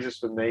what that raises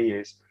for me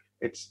is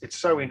it's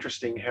so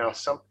interesting how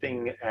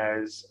something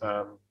as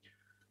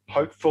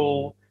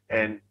hopeful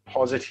and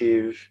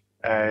positive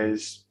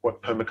as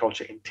what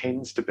permaculture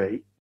intends to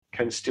be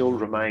can still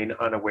remain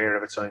unaware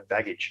of its own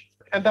baggage.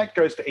 And that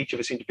goes for each of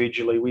us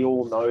individually. We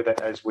all know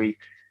that as we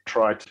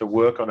try to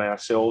work on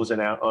ourselves and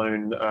our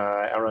own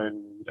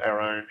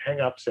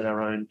hang-ups and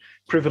our own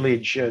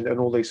privilege and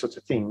all these sorts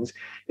of things,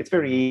 it's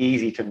very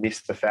easy to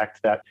miss the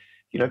fact that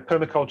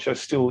permaculture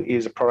still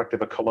is a product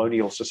of a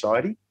colonial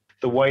society.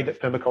 The way that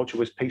permaculture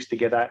was pieced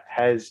together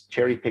has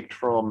cherry-picked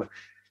from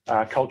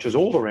cultures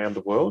all around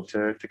the world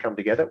to come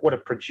together. What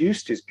it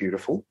produced is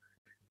beautiful.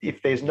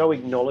 If there's no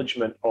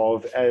acknowledgement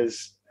of,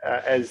 as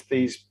as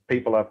these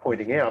people are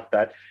pointing out,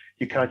 that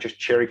you can't just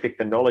cherry pick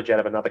the knowledge out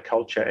of another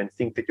culture and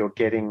think that you're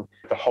getting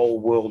the whole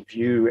world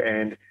view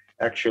and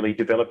actually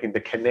developing the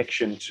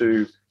connection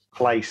to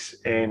place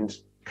and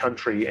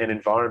country and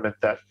environment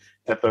that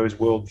those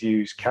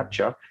worldviews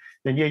capture,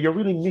 then yeah, you're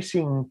really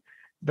missing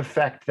the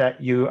fact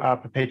that you are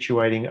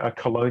perpetuating a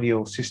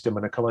colonial system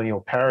and a colonial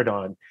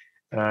paradigm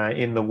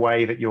in the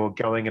way that you're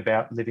going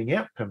about living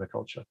out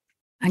permaculture.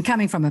 And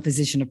coming from a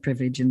position of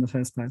privilege in the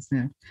first place,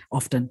 yeah,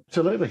 often.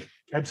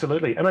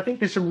 Absolutely. And I think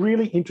there's some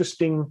really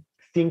interesting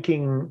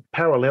thinking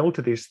parallel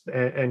to this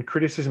and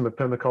criticism of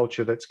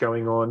permaculture that's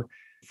going on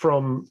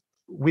from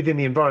within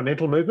the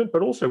environmental movement,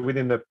 but also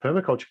within the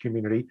permaculture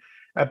community,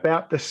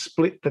 about the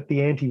split that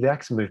the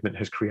anti-vax movement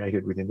has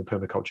created within the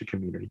permaculture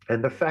community.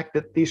 And the fact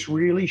that this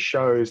really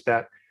shows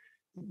that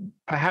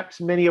perhaps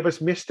many of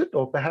us missed it,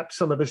 or perhaps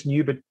some of us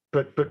knew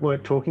but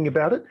weren't talking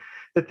about it,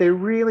 that there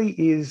really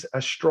is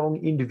a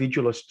strong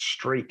individualist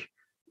streak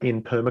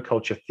in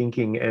permaculture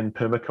thinking and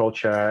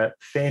permaculture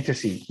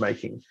fantasy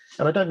making.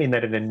 And I don't mean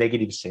that in a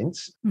negative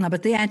sense. No,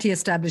 but the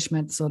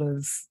anti-establishment sort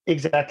of...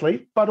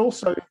 Exactly. But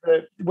also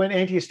when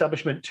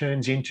anti-establishment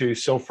turns into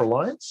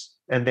self-reliance,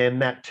 and then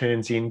that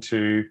turns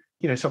into,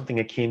 something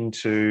akin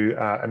to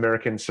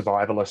American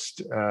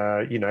survivalist,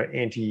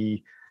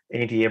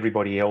 anti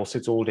everybody else,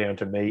 it's all down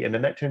to me. And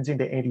then that turns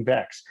into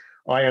anti-vax.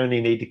 I only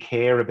need to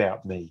care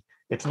about me.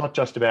 It's not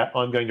just about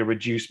I'm going to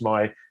reduce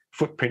my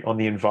footprint on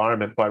the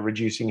environment by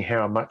reducing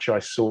how much I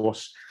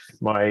source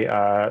my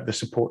the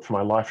support for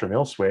my life from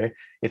elsewhere.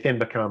 It then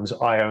becomes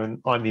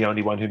I'm the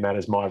only one who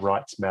matters, my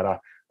rights matter,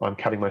 I'm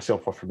cutting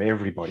myself off from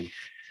everybody.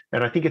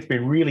 And I think it's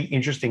been really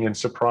interesting and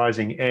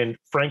surprising and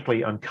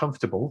frankly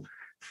uncomfortable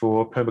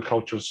for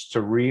permaculturists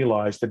to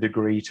realise the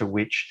degree to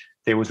which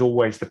there was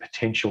always the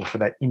potential for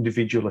that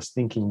individualist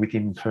thinking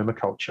within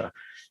permaculture,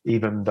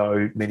 even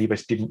though many of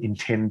us didn't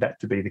intend that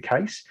to be the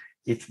case.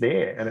 It's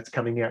there and it's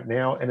coming out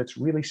now, and it's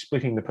really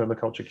splitting the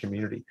permaculture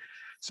community.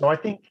 So I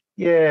think,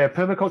 yeah,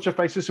 permaculture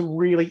faces some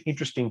really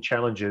interesting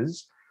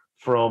challenges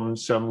from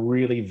some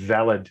really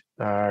valid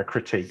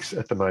critiques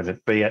at the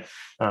moment, be it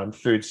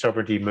food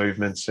sovereignty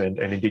movements and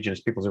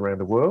Indigenous peoples around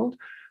the world,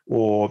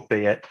 or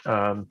be it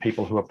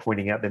people who are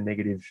pointing out the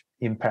negative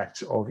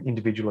impacts of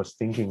individualist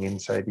thinking in,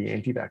 say, the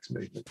anti-vax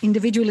movement.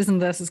 Individualism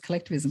versus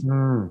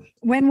collectivism.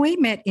 When we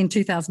met in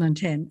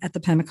 2010 at the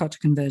Permaculture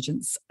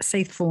Convergence,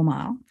 Seith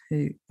Formile,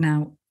 who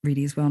now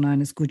really is well known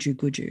as Guju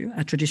Guju,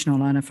 a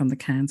traditional owner from the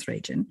Cairns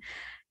region,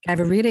 gave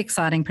a really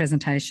exciting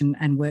presentation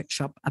and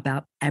workshop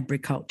about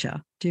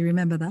agriculture. Do you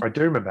remember that? I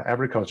do remember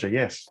agriculture,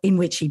 yes. In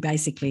which he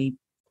basically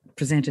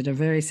presented a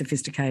very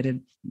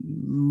sophisticated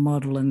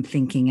model and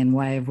thinking and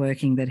way of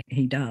working that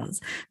he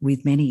does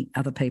with many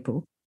other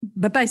people,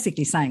 but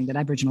basically saying that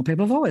Aboriginal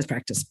people have always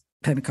practiced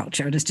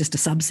permaculture and it's just a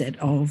subset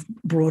of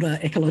broader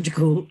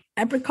ecological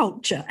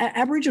agriculture,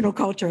 Aboriginal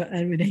culture.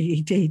 And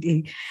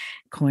he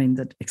coined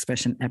the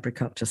expression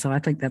agriculture. So I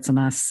think that's a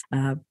nice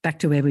back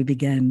to where we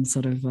began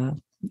sort of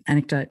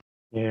anecdote.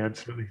 Yeah,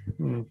 absolutely.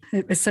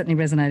 It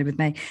certainly resonated with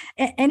me.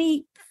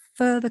 Any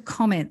further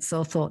comments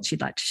or thoughts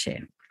you'd like to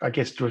share? I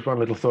guess there was one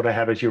little thought I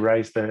have as you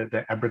raised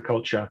the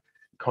agriculture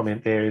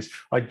comment there is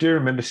I do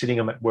remember sitting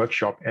on that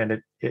workshop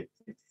and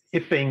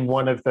it being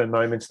one of the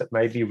moments that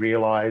made me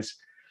realise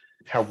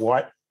how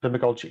white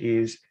permaculture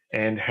is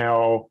and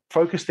how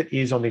focused it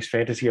is on this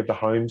fantasy of the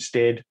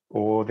homestead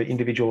or the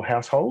individual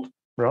household,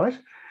 right?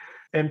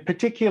 And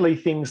particularly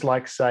things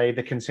like, say,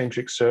 the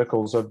concentric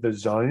circles of the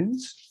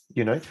zones,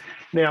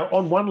 Now,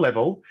 on one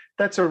level,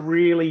 that's a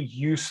really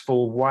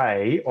useful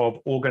way of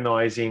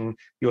organising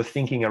your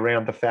thinking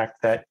around the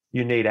fact that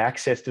you need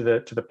access to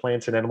the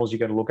plants and animals you're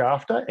going to look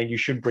after, and you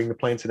should bring the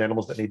plants and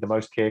animals that need the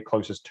most care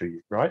closest to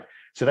you, right?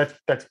 So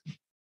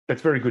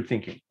that's very good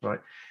thinking, right?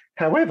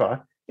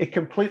 However, it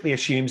completely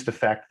assumes the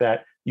fact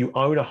that you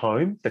own a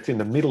home that's in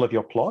the middle of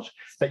your plot,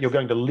 that you're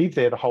going to live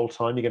there the whole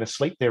time, you're going to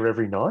sleep there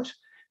every night,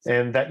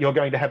 and that you're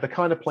going to have the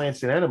kind of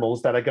plants and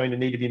animals that are going to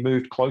need to be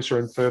moved closer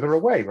and further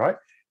away, right?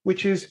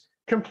 Which is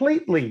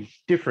completely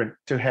different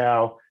to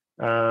how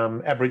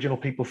Aboriginal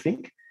people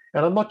think.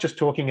 And I'm not just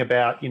talking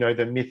about,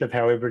 the myth of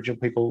how Aboriginal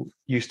people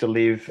used to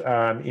live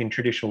in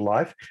traditional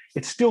life.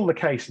 It's still the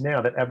case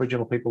now that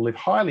Aboriginal people live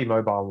highly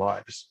mobile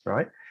lives,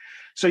 right?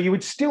 So you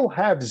would still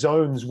have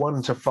zones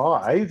 1 to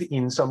 5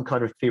 in some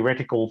kind of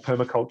theoretical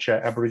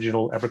permaculture,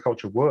 Aboriginal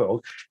agriculture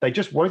world. They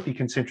just won't be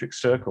concentric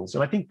circles.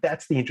 And I think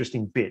that's the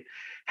interesting bit.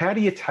 How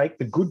do you take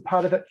the good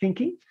part of that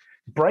thinking,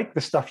 break the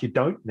stuff you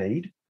don't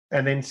need,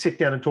 and then sit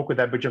down and talk with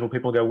Aboriginal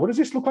people and go, what does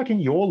this look like in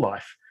your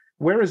life?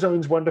 Where are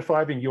zones 1 to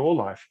 5 in your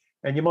life?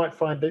 And you might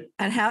find that...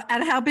 And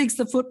how big's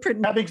the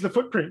footprint? How big's the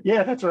footprint?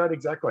 Yeah, that's right,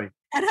 exactly.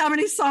 And how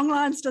many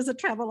songlines does it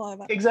travel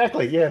over?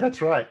 Exactly, yeah,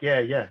 that's right.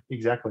 Yeah,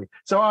 exactly.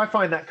 So I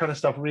find that kind of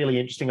stuff really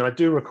interesting. And I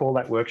do recall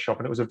that workshop,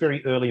 and it was a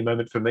very early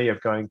moment for me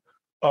of going,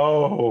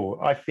 oh,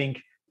 I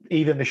think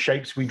even the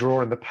shapes we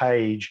draw on the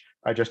page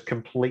are just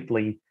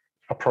completely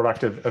a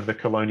product of the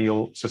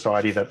colonial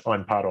society that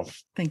I'm part of.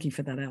 Thank you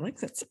for that,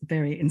 Alex. That's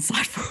very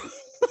insightful.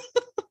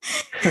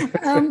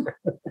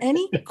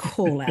 Any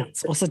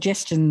call-outs or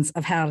suggestions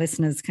of how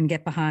listeners can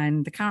get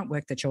behind the current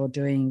work that you're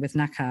doing with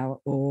Ngakao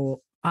or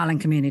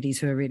island communities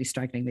who are really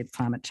struggling with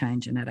climate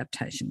change and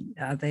adaptation?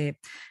 Are there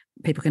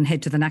people can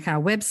head to the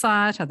Ngakao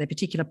website? Are there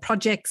particular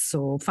projects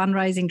or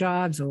fundraising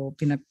drives, or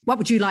what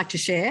would you like to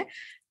share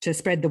to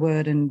spread the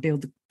word and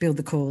build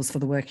the cause for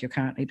the work you're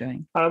currently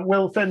doing?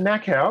 Well, for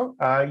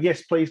Ngakao,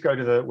 yes, please go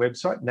to the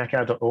website,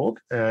 ngakao.org,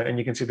 and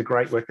you can see the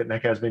great work that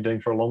Ngakao's been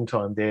doing for a long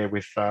time there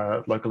with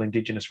local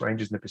Indigenous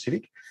rangers in the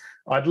Pacific.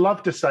 I'd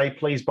love to say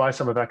please buy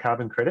some of our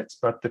carbon credits,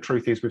 but the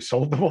truth is we've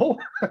sold them all.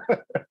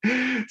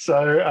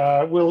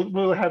 So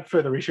we'll have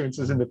further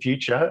issuances in the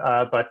future,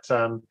 but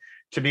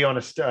to be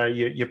honest,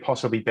 you're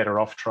possibly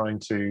better off trying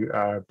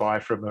to buy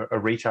from a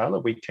retailer.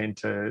 We tend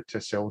to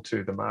sell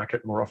to the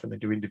market more often than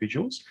do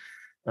individuals.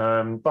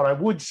 But I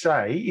would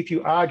say if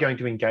you are going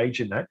to engage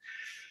in that,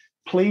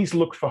 please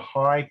look for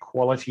high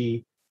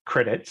quality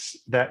credits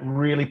that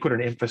really put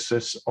an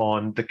emphasis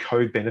on the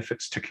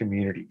co-benefits to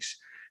communities,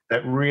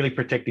 that really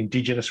protect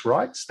Indigenous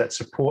rights, that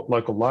support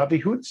local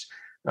livelihoods.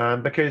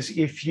 Because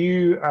if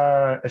you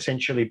are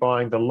essentially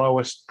buying the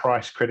lowest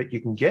price credit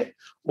you can get,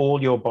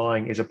 all you're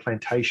buying is a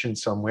plantation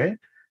somewhere,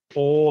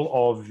 all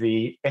of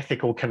the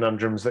ethical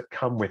conundrums that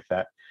come with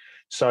that.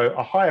 So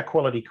a higher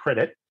quality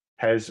credit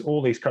has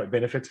all these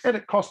co-benefits and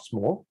it costs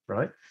more,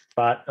 right?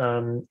 But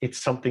it's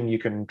something you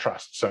can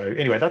trust. So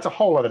anyway, that's a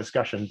whole other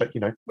discussion, but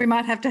we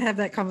might have to have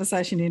that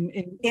conversation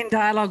in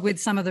dialogue with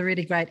some of the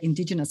really great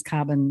Indigenous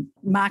carbon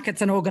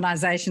markets and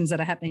organisations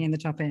that are happening in the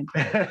top end.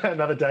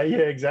 Another day, yeah,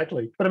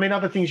 exactly. But I mean,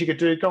 other things you could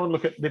do, go and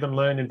look at Live and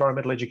Learn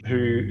Environmental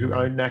Education who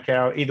own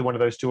Ngakao. Either one of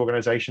those two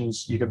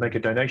organisations you can make a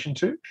donation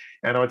to.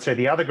 And I would say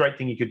the other great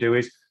thing you could do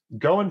is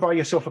go and buy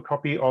yourself a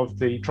copy of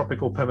the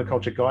Tropical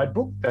Permaculture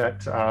Guidebook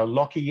that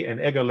Lockie and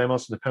Ego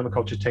Lemos and the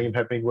permaculture team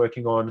have been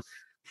working on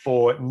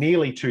for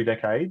nearly 2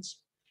 decades.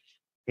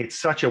 It's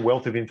such a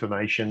wealth of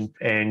information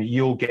and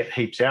you'll get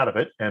heaps out of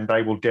it, and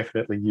they will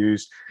definitely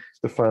use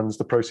the funds,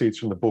 the proceeds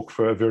from the book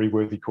for a very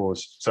worthy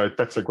cause. So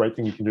that's a great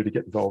thing you can do to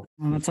get involved.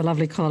 Oh, that's a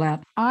lovely call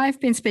out. I've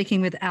been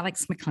speaking with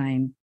Alex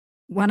McLean,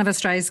 one of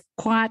Australia's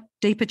quite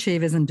deep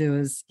achievers and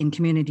doers in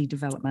community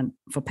development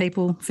for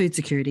people, food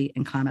security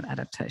and climate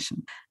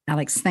adaptation.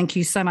 Alex, thank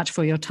you so much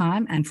for your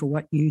time and for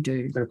what you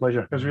do. It's been a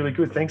pleasure. It was really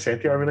good. Thanks,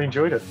 Anthea. I really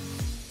enjoyed it.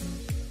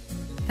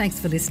 Thanks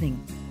for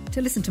listening.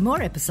 To listen to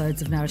more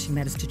episodes of Nourishing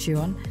Matters to Chew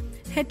On,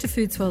 head to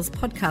Foodswell's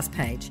podcast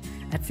page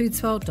at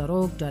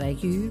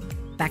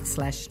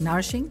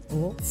foodswell.org.au/nourishing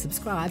or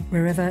subscribe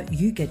wherever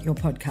you get your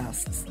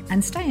podcasts.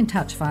 And stay in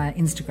touch via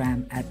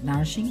Instagram at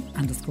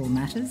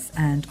nourishing_matters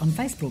and on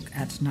Facebook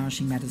at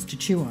Nourishing Matters to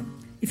Chew On.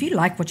 If you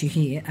like what you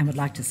hear and would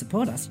like to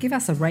support us, give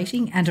us a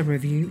rating and a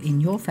review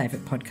in your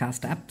favourite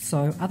podcast app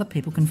so other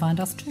people can find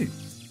us too.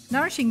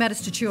 Nourishing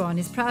Matters to Chew On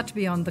is proud to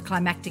be on the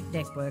Climactic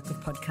network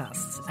of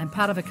podcasts and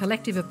part of a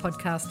collective of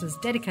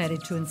podcasters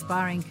dedicated to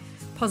inspiring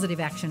positive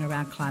action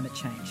around climate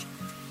change.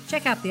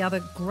 Check out the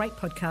other great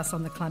podcasts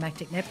on the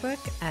Climactic network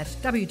at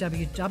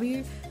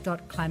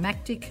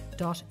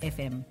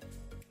www.climactic.fm.